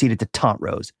and proceeded to taunt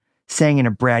Rose, saying in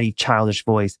a bratty, childish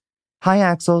voice, "Hi,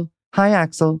 Axl. Hi,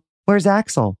 Axl. Where's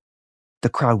Axl?" The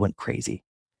crowd went crazy.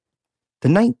 The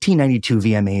 1992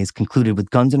 VMAs concluded with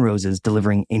Guns N' Roses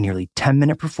delivering a nearly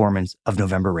 10-minute performance of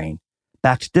November Rain,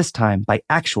 backed this time by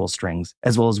actual strings,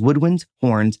 as well as woodwinds,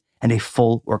 horns, and a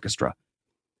full orchestra.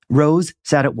 Rose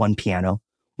sat at one piano,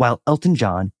 while Elton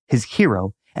John, his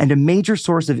hero, and a major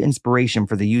source of inspiration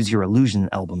for the Use Your Illusion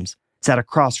albums, sat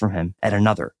across from him at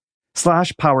another.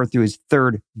 Slash powered through his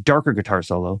third, darker guitar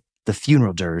solo, the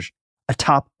Funeral Dirge,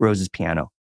 atop Rose's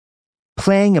piano.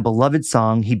 Playing a beloved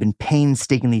song he'd been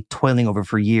painstakingly toiling over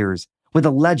for years, with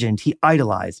a legend he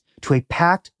idolized, to a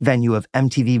packed venue of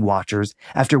MTV watchers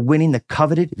after winning the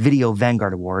coveted Video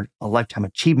Vanguard Award, a Lifetime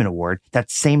Achievement Award,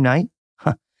 that same night?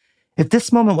 If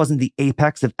this moment wasn't the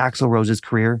apex of Axl Rose's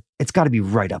career, it's got to be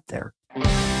right up there.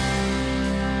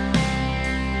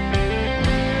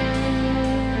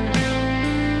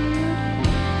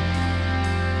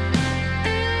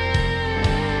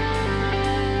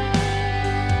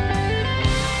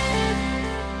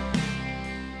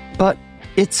 But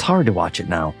it's hard to watch it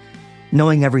now,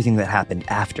 knowing everything that happened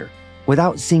after,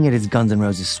 without seeing it as Guns N'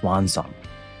 Roses' swan song,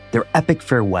 their epic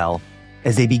farewell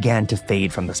as they began to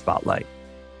fade from the spotlight.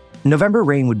 November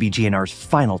Rain would be GNR's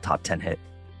final top 10 hit,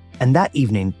 and that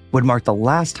evening would mark the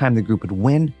last time the group would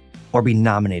win or be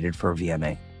nominated for a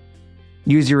VMA.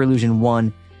 Use Your Illusion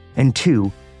 1 and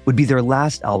 2 would be their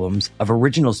last albums of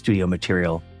original studio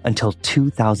material until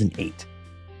 2008.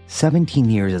 17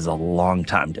 years is a long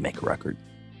time to make a record.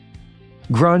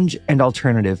 Grunge and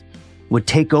alternative would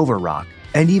take over rock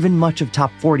and even much of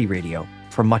top 40 radio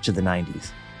for much of the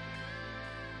 90s.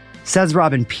 Says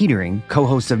Robin Petering,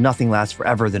 co-host of Nothing Lasts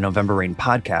Forever, the November Rain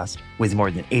podcast, with more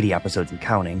than 80 episodes and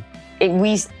counting.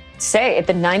 We say at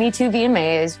the 92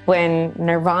 VMAs, when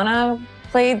Nirvana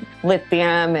played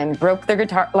Lithium and broke their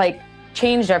guitar,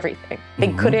 changed everything.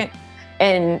 They couldn't,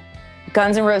 and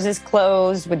Guns N' Roses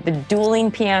closed with the dueling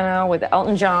piano with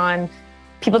Elton John.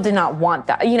 People did not want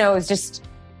that. It was just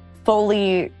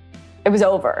fully, it was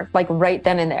over, right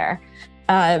then and there.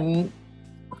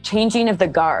 Changing of the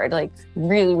guard,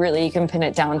 really, really, you can pin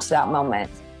it down to that moment.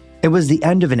 It was the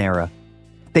end of an era.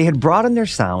 They had broadened their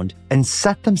sound and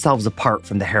set themselves apart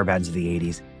from the hairbands of the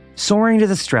 80s, soaring to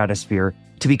the stratosphere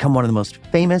to become one of the most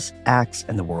famous acts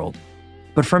in the world.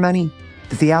 But for many,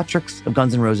 the theatrics of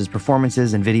Guns N' Roses'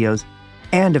 performances and videos,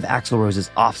 and of Axl Rose's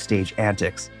offstage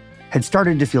antics, had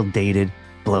started to feel dated,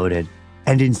 bloated,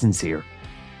 and insincere.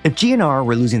 If GNR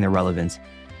were losing their relevance,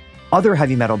 other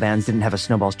heavy metal bands didn't have a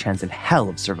snowball's chance in hell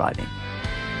of surviving.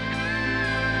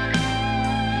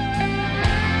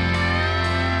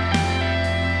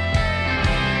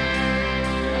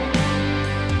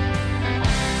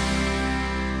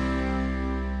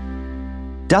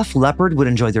 Def Leppard would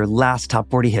enjoy their last top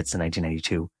 40 hits in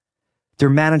 1992. Their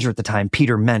manager at the time,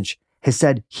 Peter Mensch, has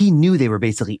said he knew they were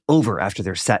basically over after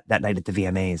their set that night at the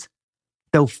VMAs.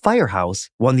 Though Firehouse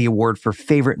won the award for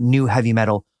favorite new heavy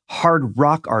metal hard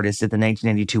rock artist at the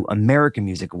 1992 American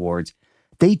Music Awards,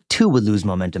 they too would lose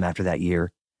momentum after that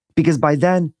year, because by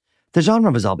then, the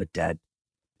genre was all but dead.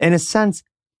 In a sense,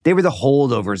 they were the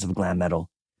holdovers of glam metal.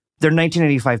 Their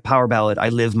 1985 power ballad, I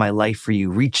Live My Life For You,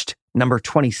 reached number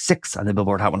 26 on the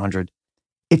Billboard Hot 100.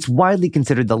 It's widely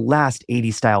considered the last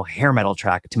 80s-style hair metal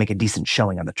track to make a decent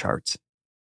showing on the charts.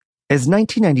 As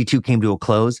 1992 came to a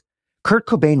close, Kurt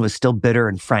Cobain was still bitter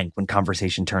and frank when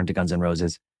conversation turned to Guns N'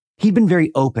 Roses. He'd been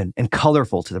very open and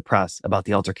colorful to the press about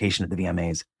the altercation at the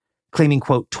VMAs, claiming,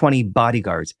 quote, 20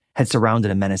 bodyguards had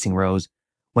surrounded a menacing Rose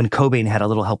when Cobain had a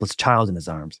little helpless child in his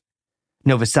arms.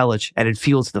 Novoselic added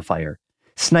fuel to the fire,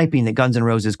 sniping that Guns N'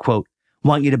 Roses, quote,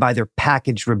 want you to buy their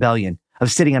packaged rebellion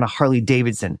of sitting on a Harley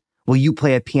Davidson while you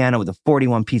play a piano with a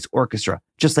 41-piece orchestra,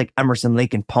 just like Emerson,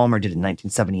 Lake, and Palmer did in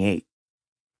 1978.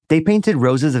 They painted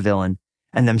Rose as a villain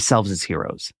and themselves as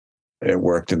heroes. It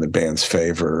worked in the band's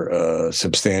favor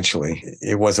substantially.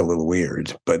 It was a little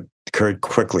weird, but Kurt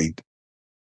quickly,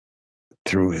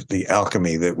 through the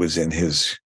alchemy that was in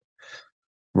his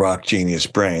rock genius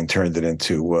brain turned it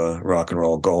into rock and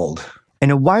roll gold. In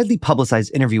a widely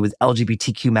publicized interview with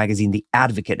LGBTQ magazine The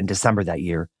Advocate in December that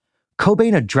year,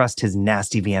 Cobain addressed his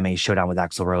nasty VMA showdown with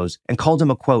Axl Rose and called him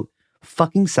a, quote,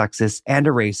 fucking sexist and a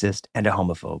racist and a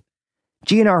homophobe.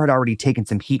 GNR had already taken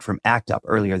some heat from ACT UP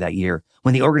earlier that year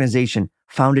when the organization,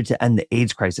 founded to end the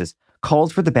AIDS crisis,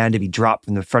 called for the band to be dropped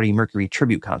from the Freddie Mercury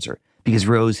tribute concert because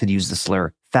Rose had used the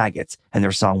slur faggots in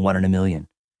their song 1 in a Million.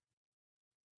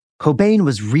 Cobain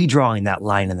was redrawing that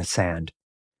line in the sand.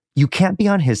 You can't be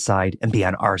on his side and be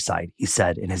on our side, he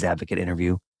said in his Advocate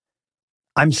interview.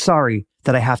 I'm sorry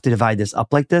that I have to divide this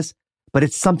up like this, but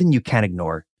it's something you can't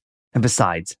ignore. And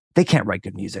besides, they can't write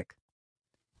good music.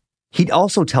 He'd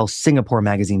also tell Singapore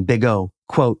magazine Big O,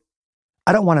 quote,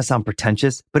 I don't want to sound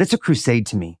pretentious, but it's a crusade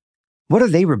to me. What are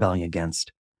they rebelling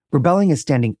against? Rebelling is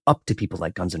standing up to people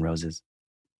like Guns N' Roses.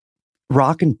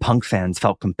 Rock and punk fans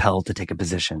felt compelled to take a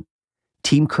position.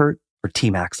 Team Kurt or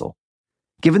Team Axl?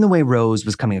 Given the way Rose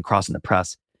was coming across in the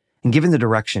press, and given the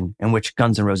direction in which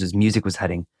Guns N' Roses music was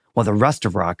heading, while the rest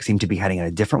of rock seemed to be heading in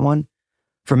a different one,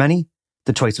 for many,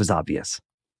 the choice was obvious.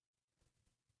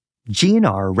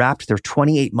 GNR wrapped their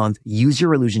 28-month Use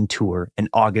Your Illusion tour in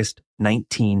August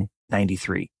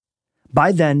 1993.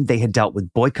 By then, they had dealt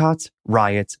with boycotts,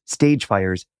 riots, stage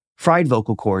fires, fried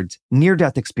vocal cords,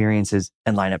 near-death experiences,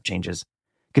 and lineup changes.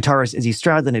 Guitarist Izzy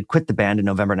Stradlin had quit the band in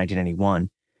November 1991.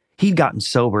 He'd gotten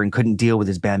sober and couldn't deal with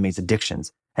his bandmates'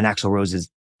 addictions and Axl Rose's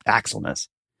Axlness.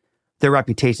 Their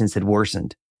reputations had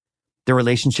worsened. Their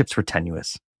relationships were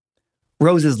tenuous.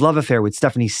 Rose's love affair with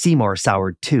Stephanie Seymour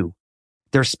soured too.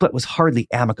 Their split was hardly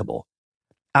amicable.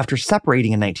 After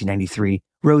separating in 1993,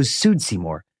 Rose sued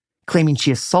Seymour, claiming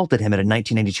she assaulted him at a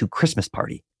 1992 Christmas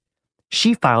party.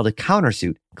 She filed a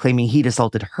countersuit claiming he'd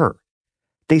assaulted her.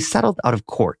 They settled out of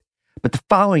court, but the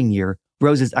following year,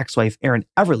 Rose's ex-wife Erin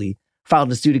Everly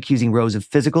filed a suit accusing Rose of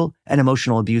physical and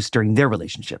emotional abuse during their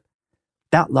relationship.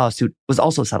 That lawsuit was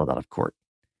also settled out of court.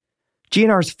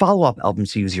 GNR's follow-up album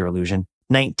to Use Your Illusion,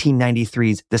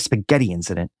 1993's The Spaghetti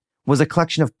Incident, was a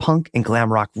collection of punk and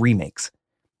glam rock remakes.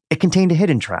 It contained a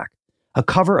hidden track, a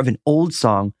cover of an old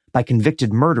song by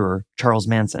convicted murderer Charles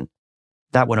Manson.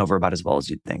 That went over about as well as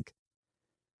you'd think.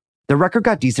 The record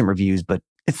got decent reviews, but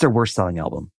it's their worst-selling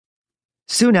album.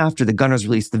 Soon after, the Gunners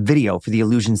released the video for the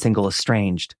Illusion single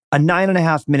Estranged, a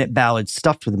 9.5-minute ballad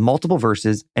stuffed with multiple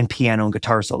verses and piano and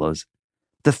guitar solos.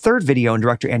 The third video in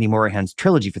director Andy Morahan's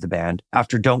trilogy for the band,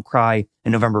 after Don't Cry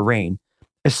and November Rain,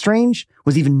 Estranged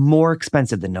was even more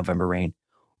expensive than November Rain,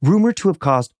 rumored to have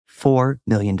cost $4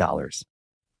 million.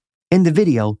 In the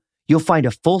video, you'll find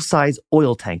a full-size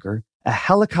oil tanker, a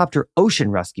helicopter ocean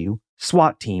rescue,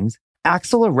 SWAT teams,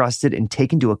 Axl arrested and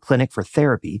taken to a clinic for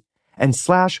therapy, and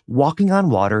Slash walking on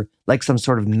water like some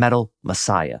sort of metal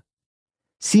messiah.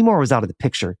 Seymour was out of the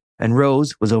picture, and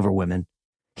Rose was over women.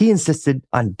 He insisted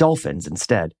on dolphins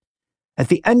instead. At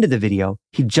the end of the video,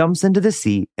 he jumps into the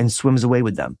sea and swims away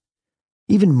with them.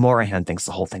 Even Morahan thinks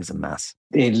the whole thing's a mess.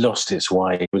 It lost its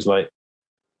way. It was like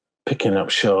picking up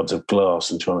shards of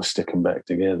glass and trying to stick them back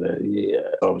together. Yeah,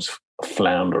 I was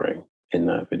floundering in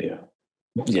that video.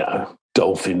 Yeah,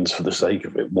 dolphins for the sake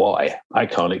of it. Why? I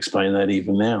can't explain that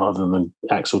even now, other than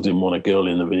Axl didn't want a girl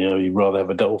in the video. He'd rather have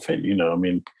a dolphin, you know. I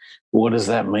mean, what does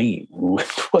that mean?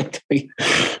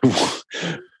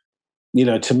 You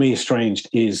know, to me, Estranged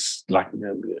is like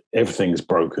everything's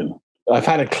broken. I've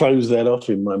had to close that off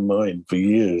in my mind for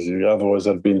years. Otherwise,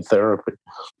 I'd be in therapy.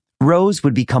 Rose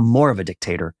would become more of a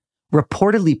dictator,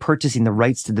 reportedly purchasing the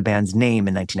rights to the band's name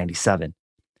in 1997.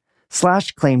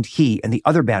 Slash claimed he and the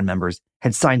other band members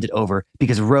had signed it over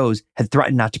because Rose had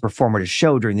threatened not to perform at a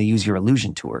show during the Use Your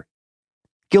Illusion tour.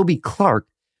 Gilby Clarke,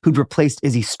 who'd replaced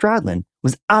Izzy Stradlin,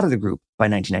 was out of the group by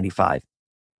 1995.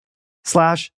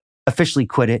 Slash officially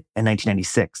quit it in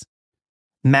 1996.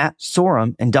 Matt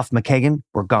Sorum and Duff McKagan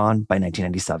were gone by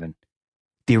 1997.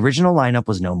 The original lineup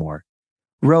was no more.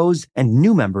 Rose and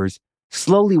new members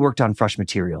slowly worked on fresh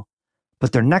material,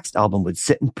 but their next album would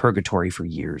sit in purgatory for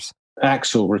years.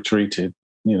 Axl retreated,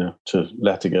 you know, to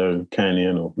Latigo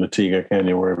Canyon or Latigo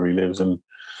Canyon, wherever he lives, and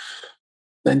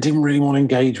didn't really want to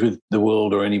engage with the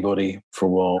world or anybody for a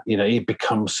while. You know, he'd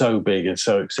become so big and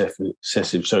so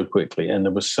excessive so quickly, and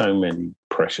there were so many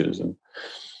pressures and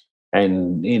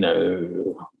you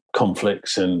know,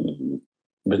 conflicts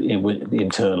but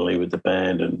internally with the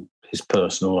band and his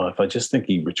personal life. I just think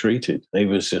he retreated. He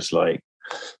was just like,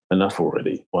 enough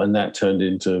already. And that turned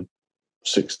into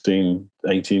 16,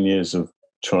 18 years of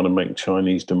trying to make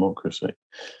Chinese democracy.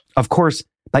 Of course,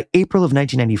 by April of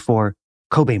 1994,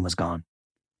 Cobain was gone.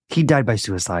 He died by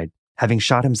suicide, having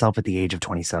shot himself at the age of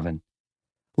 27.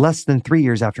 Less than 3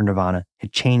 years after Nirvana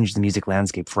had changed the music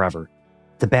landscape forever,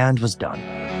 The band was done.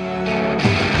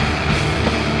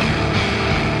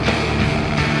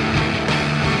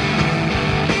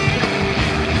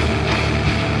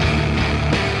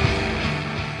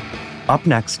 Up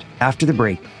next, after the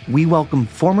break, we welcome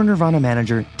former Nirvana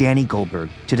manager Danny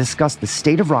Goldberg to discuss the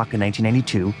state of rock in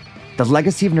 1992, the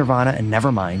legacy of Nirvana and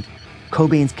Nevermind,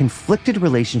 Cobain's conflicted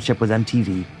relationship with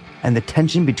MTV, and the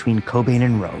tension between Cobain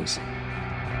and Rose.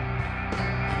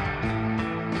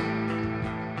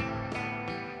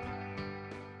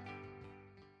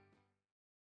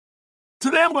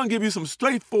 Today I'm going to give you some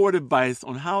straightforward advice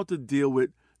on how to deal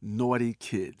with naughty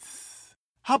kids.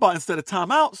 How about instead of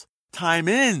timeouts,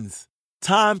 time-ins?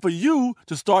 Time for you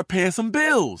to start paying some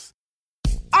bills.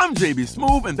 I'm JB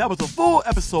Smoove, and that was a full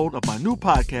episode of my new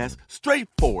podcast,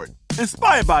 Straightforward,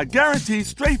 inspired by guaranteed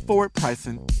straightforward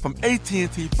pricing from AT&T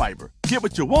Fiber. Get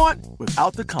what you want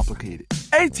without the complicated.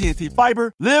 AT&T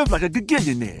Fiber, live like a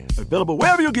gigillionaire. Available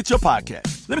wherever you get your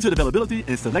podcast. Limited availability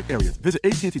in select areas. Visit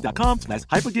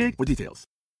AT&T.com/hypergig for details.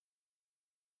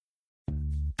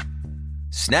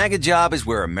 Snag a Job is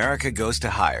where America goes to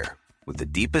hire, with the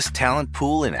deepest talent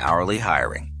pool in hourly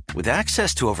hiring. With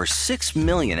access to over 6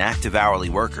 million active hourly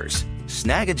workers,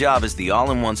 Snag a Job is the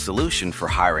all-in-one solution for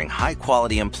hiring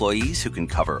high-quality employees who can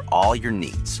cover all your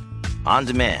needs. On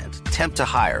demand, temp to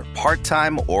hire,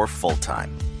 part-time or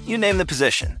full-time. You name the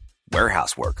position.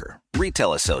 Warehouse worker,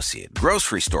 retail associate,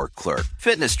 grocery store clerk,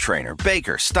 fitness trainer,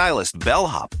 baker, stylist,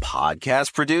 bellhop,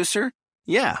 podcast producer.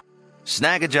 Yeah,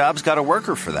 Snag a Job's got a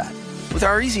worker for that. With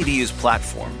our easy-to-use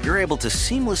platform, you're able to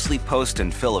seamlessly post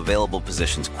and fill available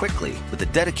positions quickly with a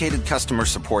dedicated customer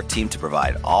support team to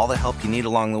provide all the help you need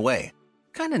along the way.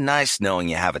 Kind of nice knowing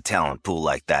you have a talent pool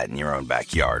like that in your own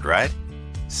backyard, right?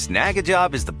 Snag a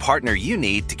Job is the partner you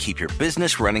need to keep your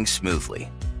business running smoothly.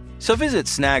 So visit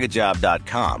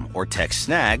snagajob.com or text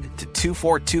SNAG to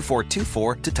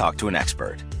 242424 to talk to an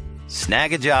expert.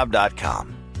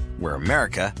 Snagajob.com, where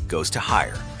America goes to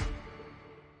hire.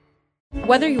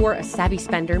 Whether you're a savvy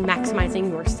spender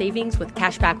maximizing your savings with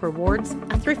cashback rewards,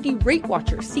 a thrifty rate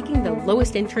watcher seeking the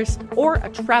lowest interest, or a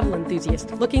travel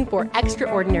enthusiast looking for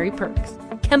extraordinary perks,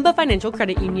 Kemba Financial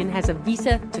Credit Union has a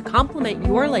visa to complement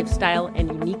your lifestyle and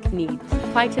unique needs.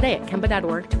 Apply today at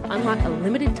Kemba.org to unlock a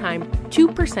limited time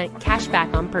 2% cash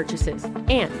back on purchases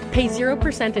and pay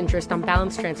 0% interest on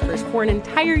balance transfers for an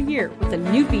entire year with a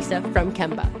new visa from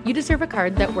Kemba. You deserve a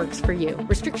card that works for you.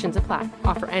 Restrictions apply.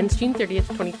 Offer ends June 30th,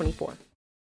 2024.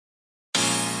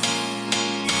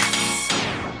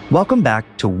 Welcome back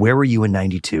to Where Were You in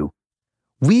 92?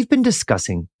 We've been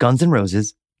discussing Guns N'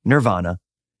 Roses, Nirvana,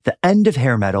 the end of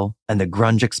hair metal, and the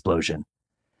grunge explosion.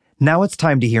 Now it's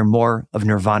time to hear more of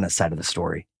Nirvana's side of the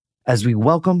story, as we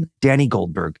welcome Danny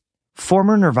Goldberg,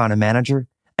 former Nirvana manager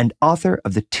and author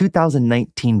of the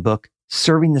 2019 book,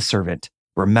 Serving the Servant,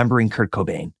 Remembering Kurt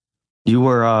Cobain. You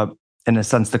were, in a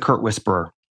sense, the Kurt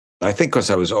whisperer. I think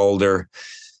because I was older,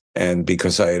 and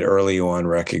because I had early on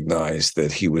recognized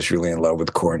that he was really in love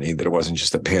with Courtney, that it wasn't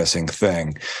just a passing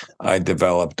thing, I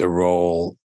developed a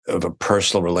role of a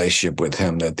personal relationship with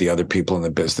him that the other people in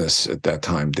the business at that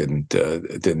time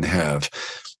didn't have.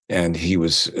 And he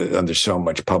was under so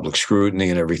much public scrutiny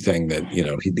and everything that,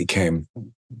 he became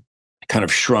kind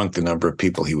of shrunk the number of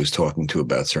people he was talking to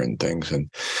about certain things. And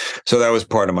so that was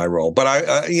part of my role. But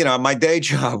my day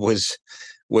job was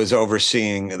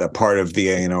overseeing the part of the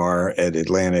A&R at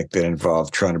Atlantic that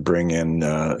involved trying to bring in,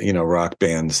 rock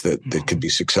bands that could be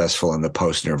successful in the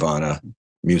post-Nirvana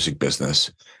music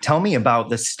business. Tell me about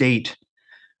the state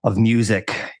of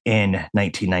music in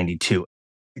 1992.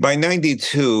 By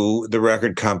 92, the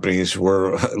record companies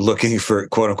were looking for,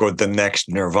 quote unquote, the next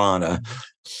Nirvana.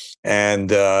 And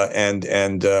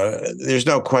there's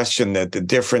no question that the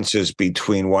differences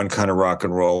between one kind of rock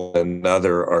and roll and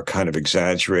another are kind of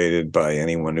exaggerated by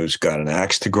anyone who's got an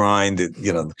axe to grind.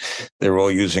 They're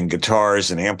all using guitars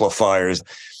and amplifiers.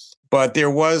 But there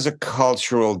was a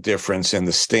cultural difference in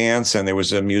the stance, and there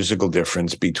was a musical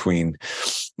difference between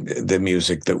the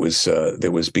music that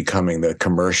was becoming the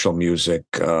commercial music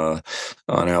on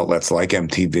outlets like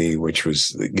MTV, which was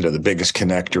the biggest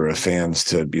connector of fans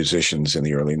to musicians in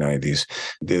the early 90s.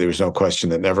 There was no question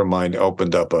that Nevermind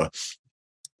opened up a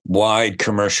wide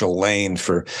commercial lane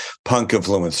for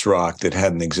punk-influenced rock that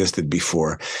hadn't existed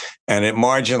before. And it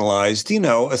marginalized,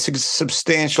 a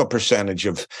substantial percentage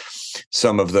of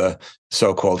some of the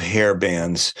so-called hair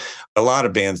bands. A lot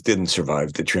of bands didn't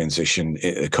survive the transition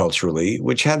culturally,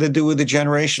 which had to do with the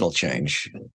generational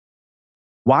change.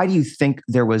 Why do you think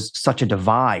there was such a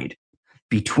divide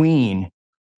between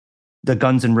the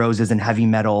Guns N' Roses and heavy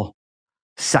metal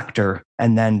sector,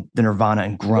 and then the Nirvana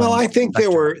and grunge. Well, I think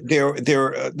sector.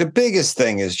 the biggest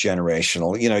thing is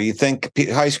generational. You think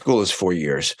high school is 4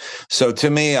 years. So to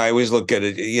me, I always look at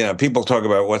it, people talk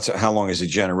about how long is a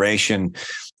generation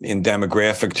in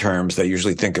demographic terms. They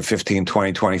usually think of 15,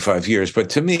 20, 25 years. But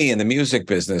to me, in the music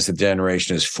business, the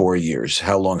generation is 4 years,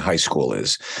 how long high school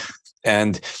is.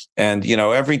 And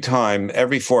every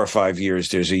 4 or 5 years,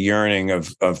 there's a yearning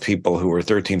of people who are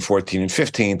 13, 14, and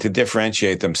 15 to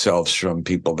differentiate themselves from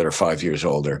people that are 5 years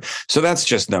older. So that's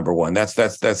just number one. That's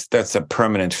a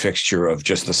permanent fixture of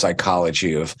just the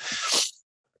psychology of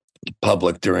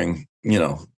public during,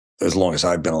 as long as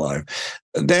I've been alive.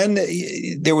 Then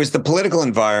there was the political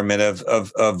environment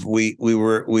of we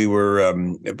were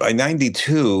by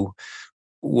 92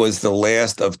 was the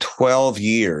last of 12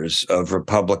 years of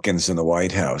Republicans in the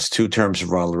White House, 2 terms of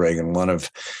Ronald Reagan, one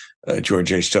of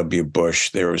George H.W.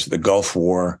 Bush. There was the Gulf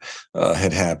War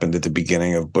had happened at the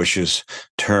beginning of Bush's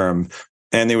term.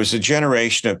 And there was a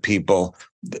generation of people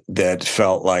that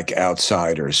felt like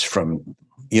outsiders from,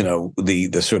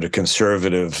 the sort of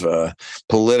conservative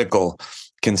political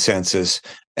consensus.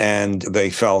 And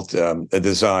they felt a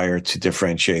desire to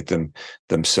differentiate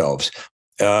themselves.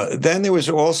 Then there was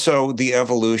also the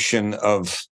evolution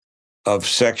of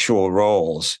sexual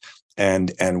roles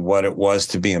and what it was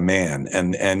to be a man.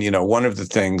 And one of the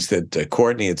things that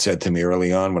Courtney had said to me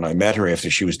early on when I met her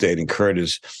after she was dating Kurt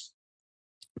is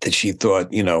that she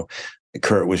thought,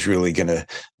 Kurt was really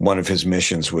one of his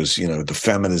missions was, the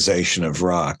feminization of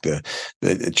rock,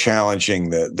 the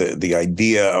challenging the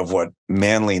idea of what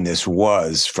manliness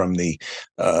was from the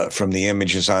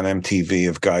images on MTV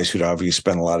of guys who'd obviously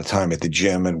spent a lot of time at the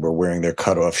gym and were wearing their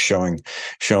cutoff, showing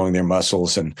their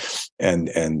muscles and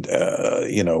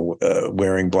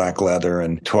wearing black leather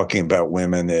and talking about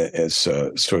women as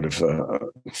sort of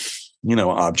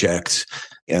objects,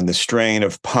 and the strain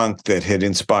of punk that had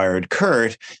inspired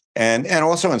Kurt and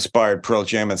also inspired Pearl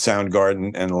Jam and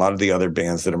Soundgarden and a lot of the other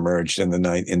bands that emerged in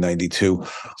 92,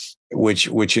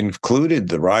 which included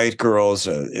the Riot Girls,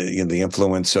 the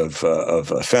influence of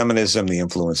feminism, the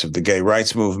influence of the gay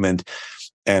rights movement,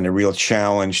 and a real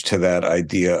challenge to that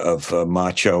idea of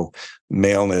macho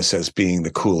maleness as being the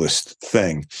coolest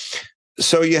thing.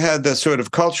 So you had the sort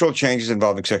of cultural changes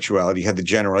involving sexuality, you had the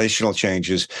generational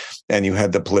changes, and you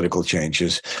had the political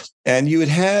changes. And you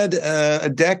had a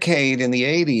decade in the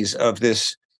 80s of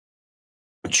this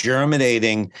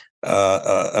germinating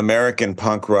American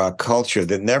punk rock culture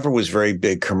that never was very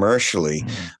big commercially,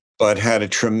 but had a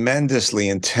tremendously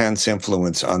intense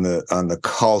influence on the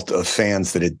cult of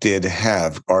fans that it did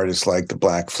have. Artists like the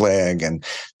Black Flag and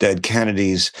Dead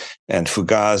Kennedys and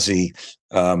Fugazi,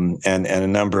 and a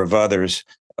number of others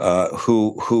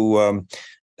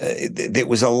it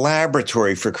was a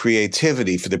laboratory for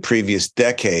creativity for the previous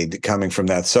decade coming from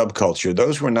that subculture.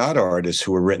 Those were not artists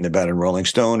who were written about in Rolling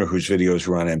Stone or whose videos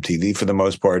were on MTV for the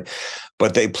most part,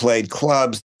 but they played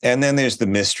clubs. And then there's the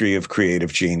mystery of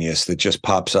creative genius that just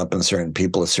pops up in certain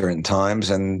people at certain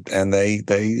times, and they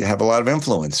have a lot of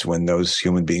influence when those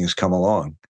human beings come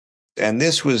along. And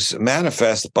this was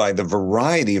manifest by the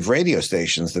variety of radio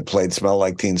stations that played Smell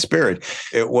Like Teen Spirit.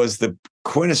 It was the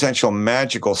quintessential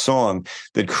magical song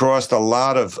that crossed a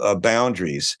lot of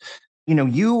boundaries.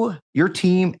 Your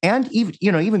team, and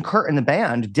even Kurt and the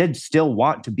band did still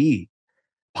want to be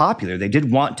popular. They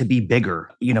did want to be bigger.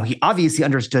 He obviously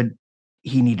understood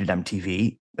he needed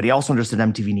MTV, but he also understood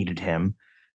MTV needed him.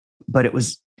 But it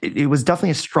was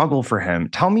definitely a struggle for him.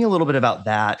 Tell me a little bit about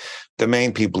that. The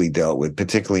main people he dealt with,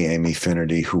 particularly Amy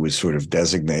Finnerty, who was sort of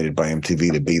designated by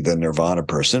MTV to be the Nirvana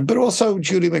person, but also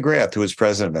Judy McGrath, who was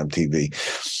president of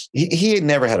MTV. He had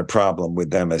never had a problem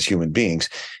with them as human beings.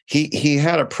 He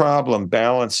had a problem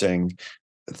balancing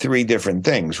 3 different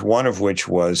things, one of which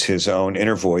was his own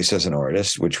inner voice as an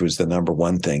artist, which was the number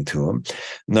one thing to him.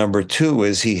 Number 2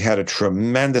 is he had a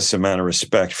tremendous amount of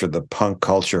respect for the punk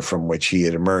culture from which he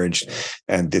had emerged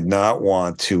and did not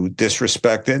want to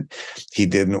disrespect it. He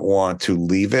didn't want to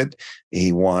leave it.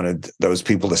 He wanted those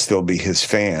people to still be his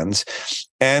fans.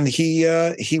 And he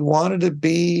wanted to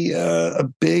be a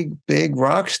big, big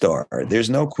rock star. There's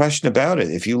no question about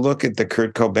it. If you look at the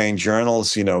Kurt Cobain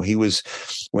journals,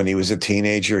 when he was a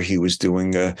teenager, he was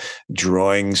doing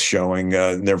drawings showing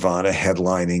Nirvana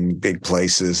headlining big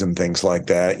places and things like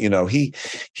that.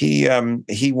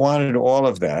 He wanted all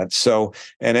of that. So,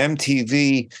 and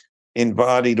MTV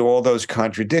embodied all those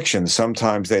contradictions.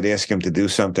 Sometimes they'd ask him to do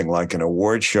something like an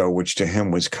award show, which to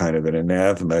him was kind of an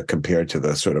anathema compared to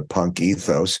the sort of punk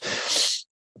ethos.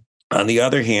 On the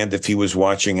other hand, if he was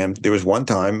watching him, there was one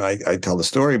time, I tell the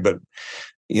story, but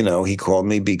he called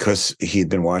me because he'd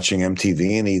been watching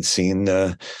MTV and he'd seen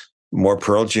more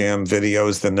Pearl Jam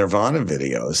videos than Nirvana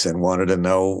videos, and wanted to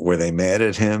know, were they mad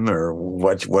at him, or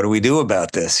what do we do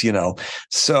about this?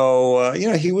 So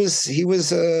he was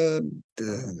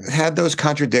had those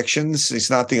contradictions. He's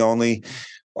not the only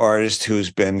artist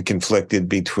who's been conflicted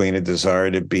between a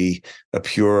desire to be a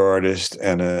pure artist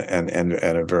and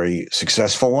a very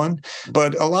successful one.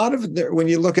 But a lot of when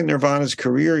you look at Nirvana's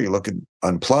career, you look at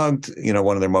Unplugged,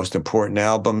 one of their most important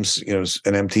albums, is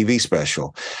an MTV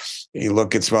special. You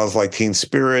look at Smells Like Teen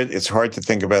Spirit, it's hard to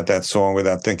think about that song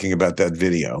without thinking about that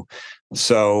video.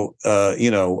 So,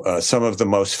 some of the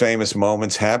most famous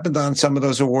moments happened on some of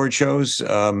those award shows.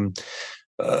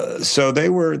 So they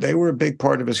were a big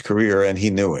part of his career, and he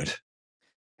knew it.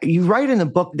 You write in the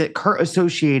book that Kurt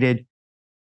associated,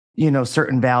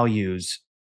 certain values,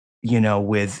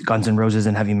 with Guns N' Roses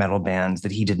and heavy metal bands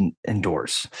that he didn't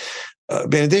endorse.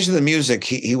 But in addition to the music,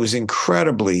 he was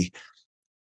incredibly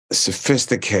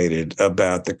sophisticated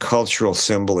about the cultural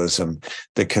symbolism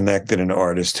that connected an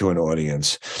artist to an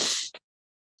audience.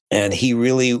 And he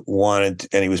really wanted,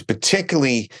 and he was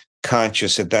particularly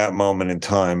conscious at that moment in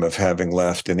time of having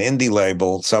left an indie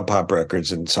label, Sub Pop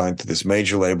Records, and signed to this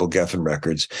major label, Geffen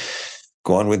Records,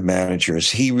 gone with managers.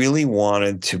 He really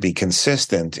wanted to be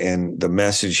consistent in the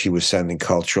message he was sending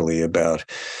culturally about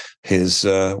his,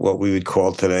 what we would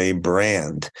call today,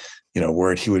 brand.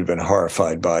 Word he would have been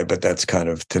horrified by, but that's kind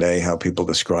of today how people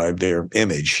describe their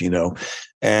image,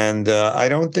 And I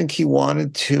don't think he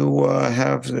wanted to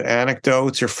have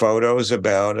anecdotes or photos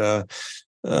about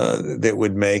that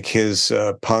would make his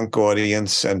punk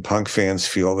audience and punk fans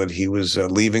feel that he was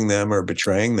leaving them or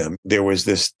betraying them. There was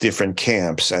this different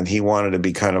camps, and he wanted to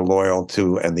be kind of loyal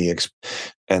to and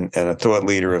a thought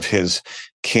leader of his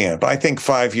camp. I think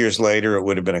 5 years later, it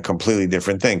would have been a completely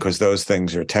different thing, because those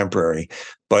things are temporary.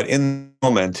 But in the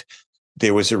moment,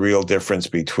 there was a real difference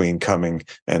between coming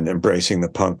and embracing the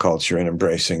punk culture and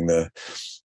embracing the,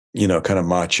 kind of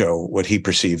macho, what he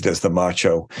perceived as the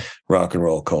macho rock and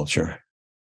roll culture.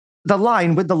 The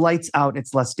line, "With the lights out,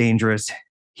 it's less dangerous.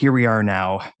 Here we are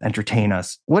now. Entertain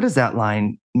us." What does that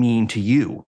line mean to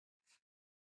you?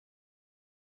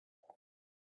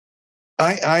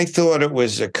 I thought it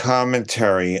was a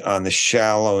commentary on the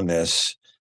shallowness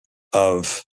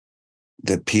of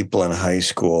the people in high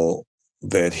school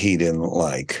that he didn't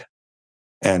like,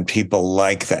 and people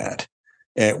like that.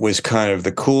 It was kind of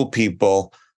the cool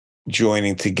people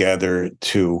joining together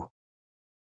to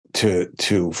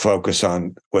focus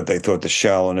on what they thought the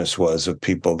shallowness was of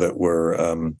people that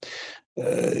were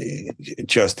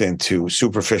just into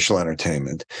superficial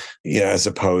entertainment, as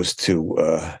opposed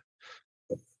to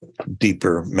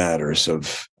deeper matters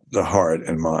of the heart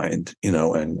and mind,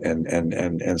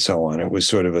 and so on. It was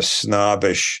sort of a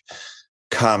snobbish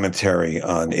commentary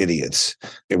on idiots.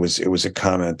 It was a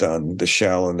comment on the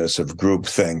shallowness of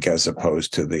groupthink as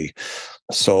opposed to the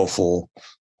soulful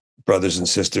brothers and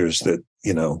sisters that,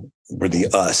 were the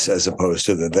us as opposed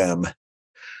to the them.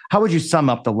 How would you sum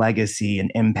up the legacy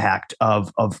and impact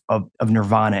of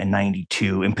Nirvana in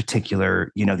 '92, in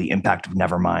particular, the impact of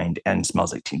Nevermind and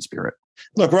Smells Like Teen Spirit?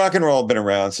 Look, rock and roll had been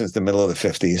around since the middle of the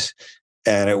 50s,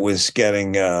 and it was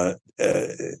getting,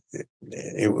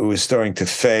 it was starting to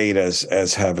fade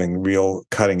as having real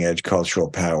cutting edge cultural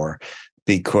power,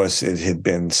 because it had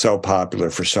been so popular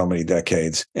for so many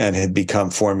decades and had become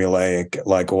formulaic,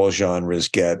 like all genres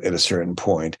get at a certain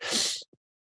point.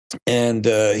 And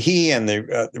he and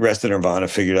the rest of Nirvana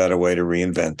figured out a way to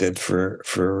reinvent it for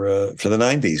the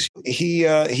 90s.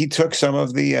 He took some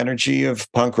of the energy of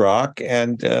punk rock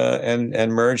and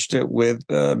merged it with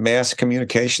mass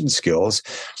communication skills,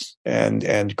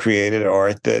 and created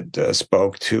art that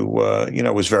spoke to,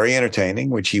 was very entertaining,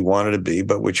 which he wanted to be,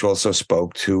 but which also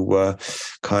spoke to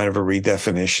kind of a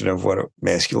redefinition of what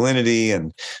masculinity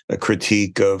and a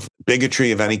critique of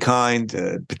bigotry of any kind,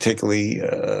 particularly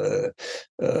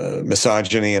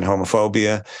misogyny and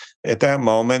homophobia. At that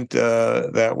moment,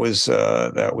 that was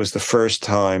the first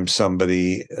time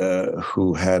somebody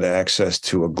who had access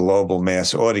to a global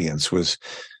mass audience was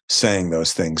saying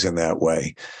those things in that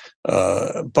way.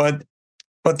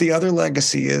 But the other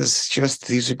legacy is just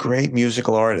these are great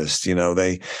musical artists.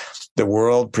 The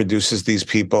world produces these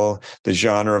people. The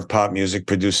genre of pop music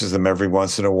produces them every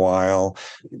once in a while.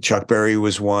 Chuck Berry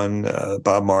was one.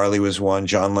 Bob Marley was one.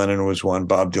 John Lennon was one.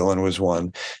 Bob Dylan was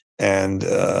one. And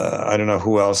I don't know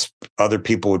who else other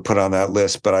people would put on that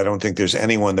list, but I don't think there's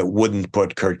anyone that wouldn't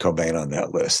put Kurt Cobain on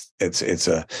that list.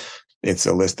 It's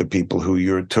a list of people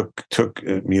who took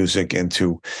music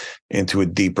into a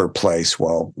deeper place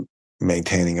while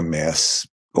maintaining a mass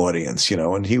audience,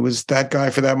 and he was that guy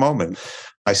for that moment.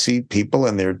 I see people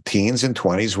in their teens and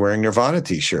 20s wearing Nirvana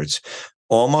t-shirts.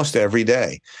 almost every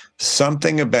day.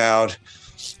 Something about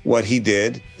what he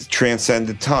did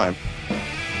transcended time.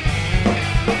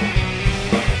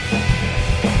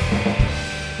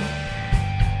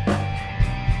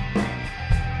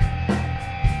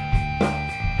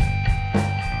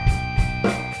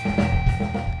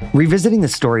 Revisiting the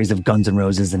stories of Guns N'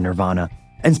 Roses and Nirvana,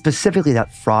 and specifically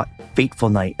that fraught, fateful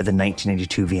night at the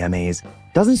 1982 VMAs,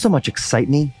 doesn't so much excite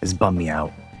me as bum me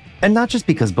out. And not just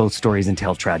because both stories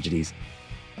entail tragedies.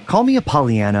 Call me a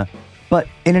Pollyanna, but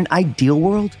in an ideal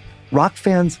world, rock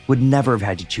fans would never have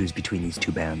had to choose between these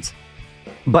two bands.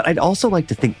 But I'd also like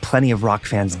to think plenty of rock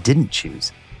fans didn't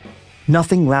choose.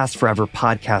 Nothing Lasts Forever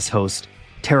podcast host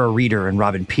Tara Reeder and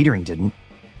Robin Petering didn't.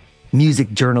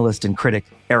 Music journalist and critic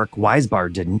Eric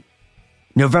Weisbard didn't.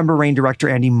 November Rain director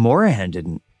Andy Morahan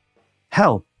didn't.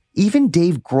 Hell, even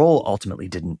Dave Grohl ultimately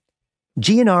didn't.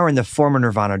 GNR and the former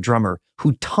Nirvana drummer,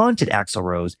 who taunted Axl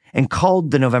Rose and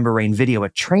called the November Rain video a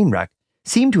train wreck,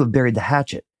 seemed to have buried the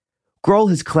hatchet. Grohl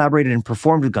has collaborated and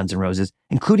performed with Guns N' Roses,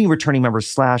 including returning members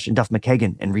Slash and Duff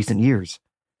McKagan in recent years.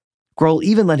 Grohl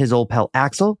even lent his old pal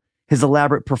Axl his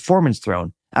elaborate performance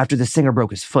throne after the singer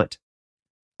broke his foot.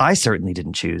 I certainly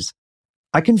didn't choose.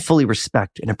 I can fully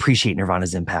respect and appreciate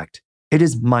Nirvana's impact. It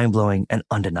is mind-blowing and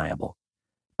undeniable.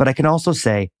 But I can also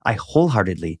say I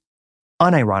wholeheartedly,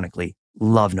 unironically,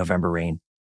 love November Rain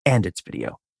and its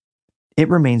video. It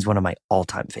remains one of my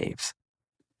all-time faves.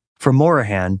 For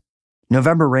Morahan,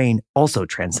 November Rain also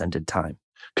transcended time.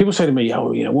 People say to me,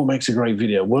 what makes a great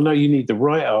video? Well, no, you need the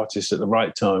right artist at the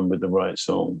right time with the right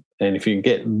song. And if you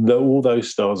get all those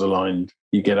stars aligned,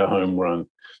 you get a home run.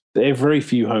 There are very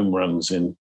few home runs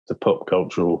in the pop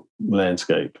cultural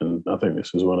landscape, and I think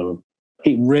this was one of them.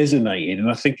 It resonated, and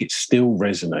I think it still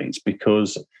resonates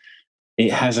because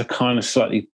it has a kind of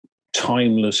slightly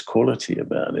timeless quality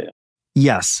about it.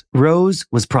 Yes, Rose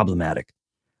was problematic.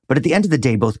 But at the end of the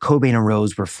day, both Cobain and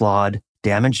Rose were flawed,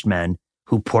 damaged men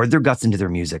who poured their guts into their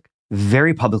music,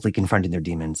 very publicly confronting their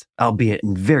demons, albeit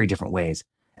in very different ways,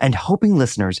 and hoping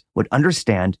listeners would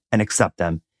understand and accept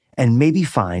them and maybe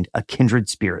find a kindred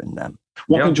spirit in them.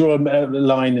 One can draw a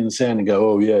line in the sand and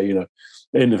go,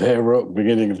 end of hair rock,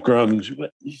 beginning of grunge.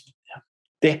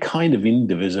 They're kind of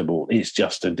indivisible. It's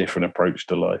just a different approach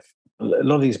to life. A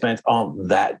lot of these bands aren't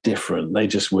that different. They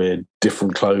just wear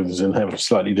different clothes and have a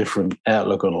slightly different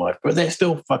outlook on life. But they're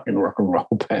still fucking rock and roll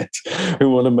bands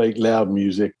who want to make loud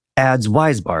music. Adds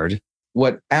Weisbard.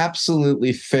 What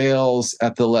absolutely fails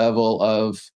at the level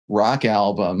of rock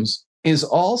albums is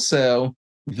also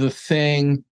the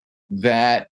thing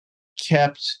that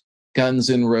kept Guns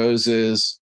N'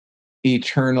 Roses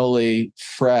eternally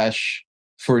fresh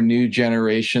for new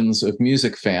generations of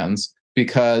music fans,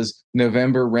 because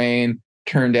November Rain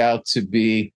turned out to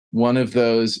be one of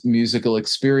those musical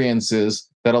experiences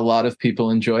that a lot of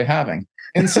people enjoy having.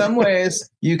 In some ways,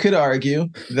 you could argue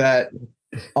that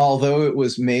although it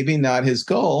was maybe not his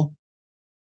goal,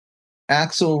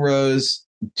 Axl Rose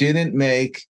didn't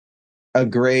make a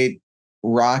great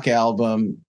rock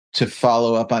album to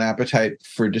follow up on Appetite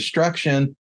for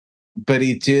Destruction, but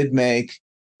he did make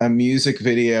a music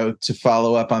video to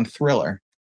follow up on Thriller.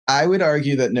 I would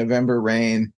argue that November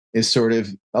Rain is sort of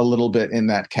a little bit in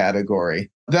that category.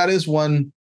 That is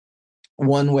one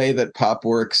way that pop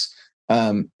works,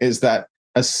 is that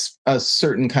a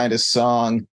certain kind of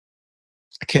song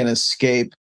can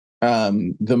escape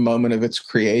the moment of its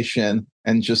creation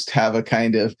and just have a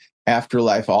kind of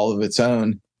afterlife all of its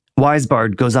own.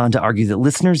 Weisbard goes on to argue that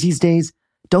listeners these days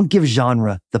don't give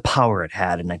genre the power it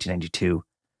had in 1992.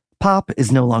 Pop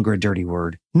is no longer a dirty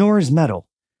word, nor is metal.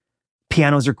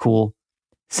 Pianos are cool.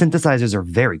 Synthesizers are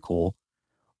very cool.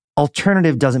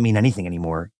 Alternative doesn't mean anything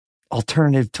anymore.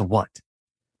 Alternative to what?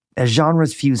 As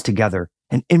genres fuse together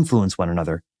and influence one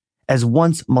another, as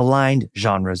once maligned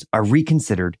genres are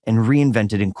reconsidered and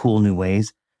reinvented in cool new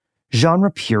ways,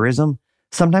 genre purism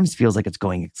sometimes feels like it's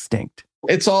going extinct.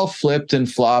 It's all flipped and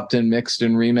flopped and mixed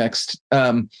and remixed.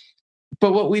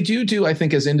 But what we do, I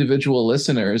think, as individual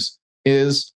listeners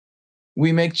is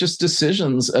we make just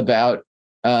decisions about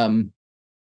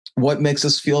what makes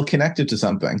us feel connected to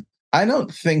something. I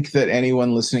don't think that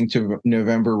anyone listening to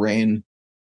November Rain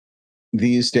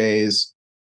these days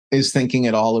is thinking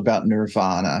at all about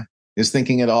Nirvana, is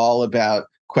thinking at all about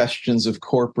questions of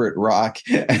corporate rock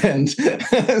and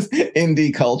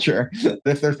indie culture.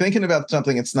 If they're thinking about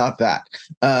something, it's not that.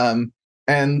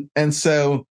 And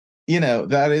so,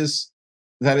 that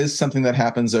is something that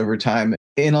happens over time.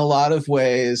 In a lot of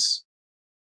ways,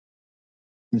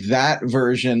 that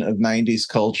version of 90s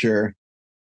culture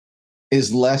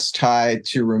is less tied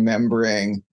to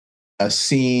remembering a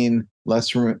scene,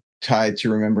 less tied to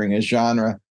remembering a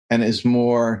genre, and is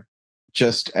more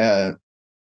just a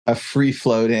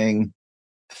free-floating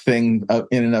thing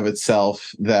in and of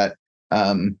itself that,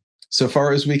 so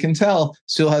far as we can tell,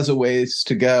 still has a ways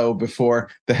to go before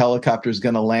the helicopter is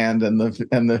going to land and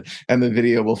the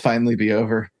video will finally be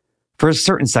over. For a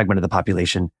certain segment of the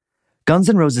population, Guns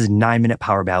N' Roses' 9-minute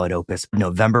power ballad opus,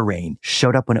 November Rain,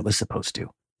 showed up when it was supposed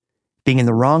to. Being in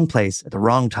the wrong place at the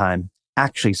wrong time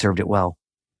actually served it well.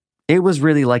 It was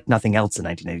really like nothing else in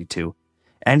 1982,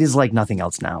 and is like nothing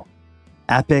else now.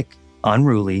 Epic,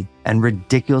 unruly, and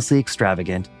ridiculously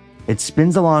extravagant, it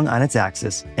spins along on its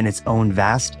axis in its own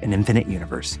vast and infinite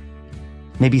universe.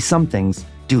 Maybe some things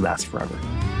do last forever.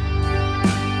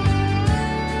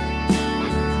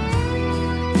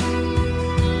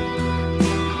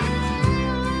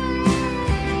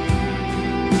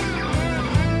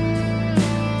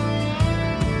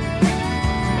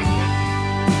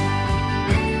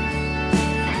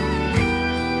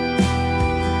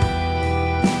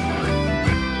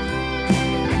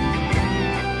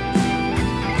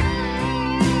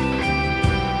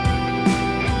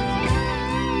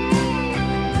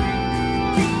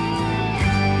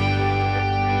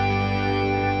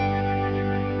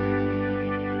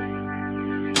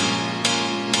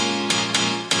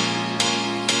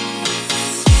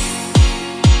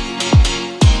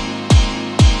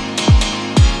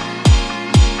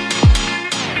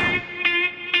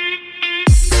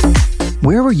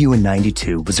 Where Were You in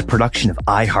 92 was a production of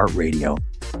iHeartRadio.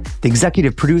 The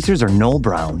executive producers are Noel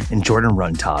Brown and Jordan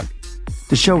Runtagh.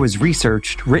 The show was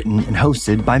researched, written, and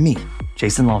hosted by me,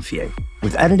 Jason Lanfier,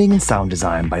 with editing and sound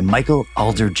design by Michael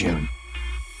Alder-June.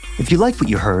 If you like what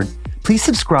you heard, please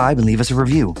subscribe and leave us a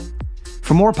review.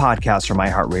 For more podcasts from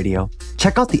iHeartRadio,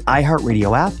 check out the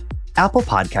iHeartRadio app, Apple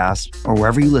Podcasts, or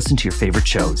wherever you listen to your favorite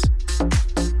shows.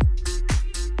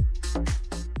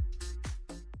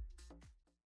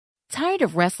 Tired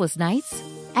of restless nights?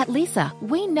 At Leesa,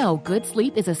 we know good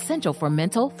sleep is essential for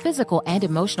mental, physical, and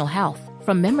emotional health.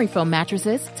 From memory foam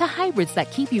mattresses to hybrids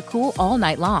that keep you cool all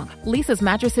night long, Leesa's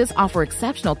mattresses offer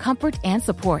exceptional comfort and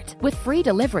support with free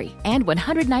delivery and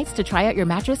 100 nights to try out your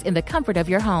mattress in the comfort of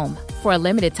your home. For a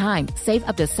limited time, save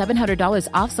up to $700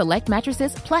 off select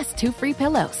mattresses plus 2 free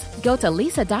pillows. Go to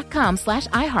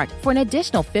leesa.com/iHeart for an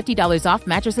additional $50 off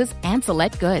mattresses and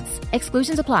select goods.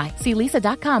 Exclusions apply. See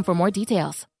leesa.com for more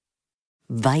details.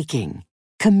 Viking,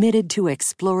 committed to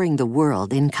exploring the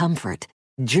world in comfort.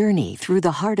 Journey through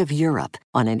the heart of Europe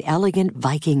on an elegant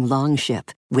Viking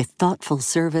longship with thoughtful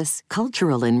service,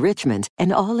 cultural enrichment,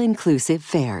 and all-inclusive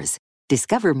fares.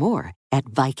 Discover more at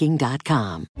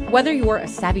Viking.com. Whether you're a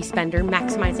savvy spender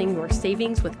maximizing your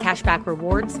savings with cashback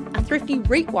rewards, a thrifty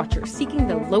rate watcher seeking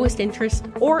the lowest interest,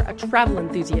 or a travel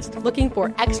enthusiast looking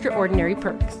for extraordinary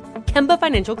perks, Kemba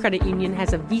Financial Credit Union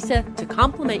has a visa to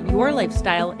complement your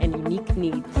lifestyle and unique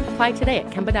needs. Apply today at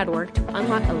Kemba.org to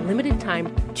unlock a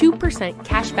limited-time 2%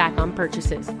 cash back on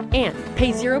purchases and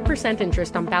pay 0%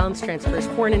 interest on balance transfers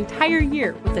for an entire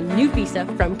year with a new visa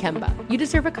from Kemba. You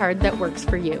deserve a card that works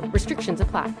for you. Restrictions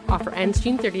apply. Offer ends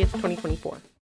June 30th, 2024.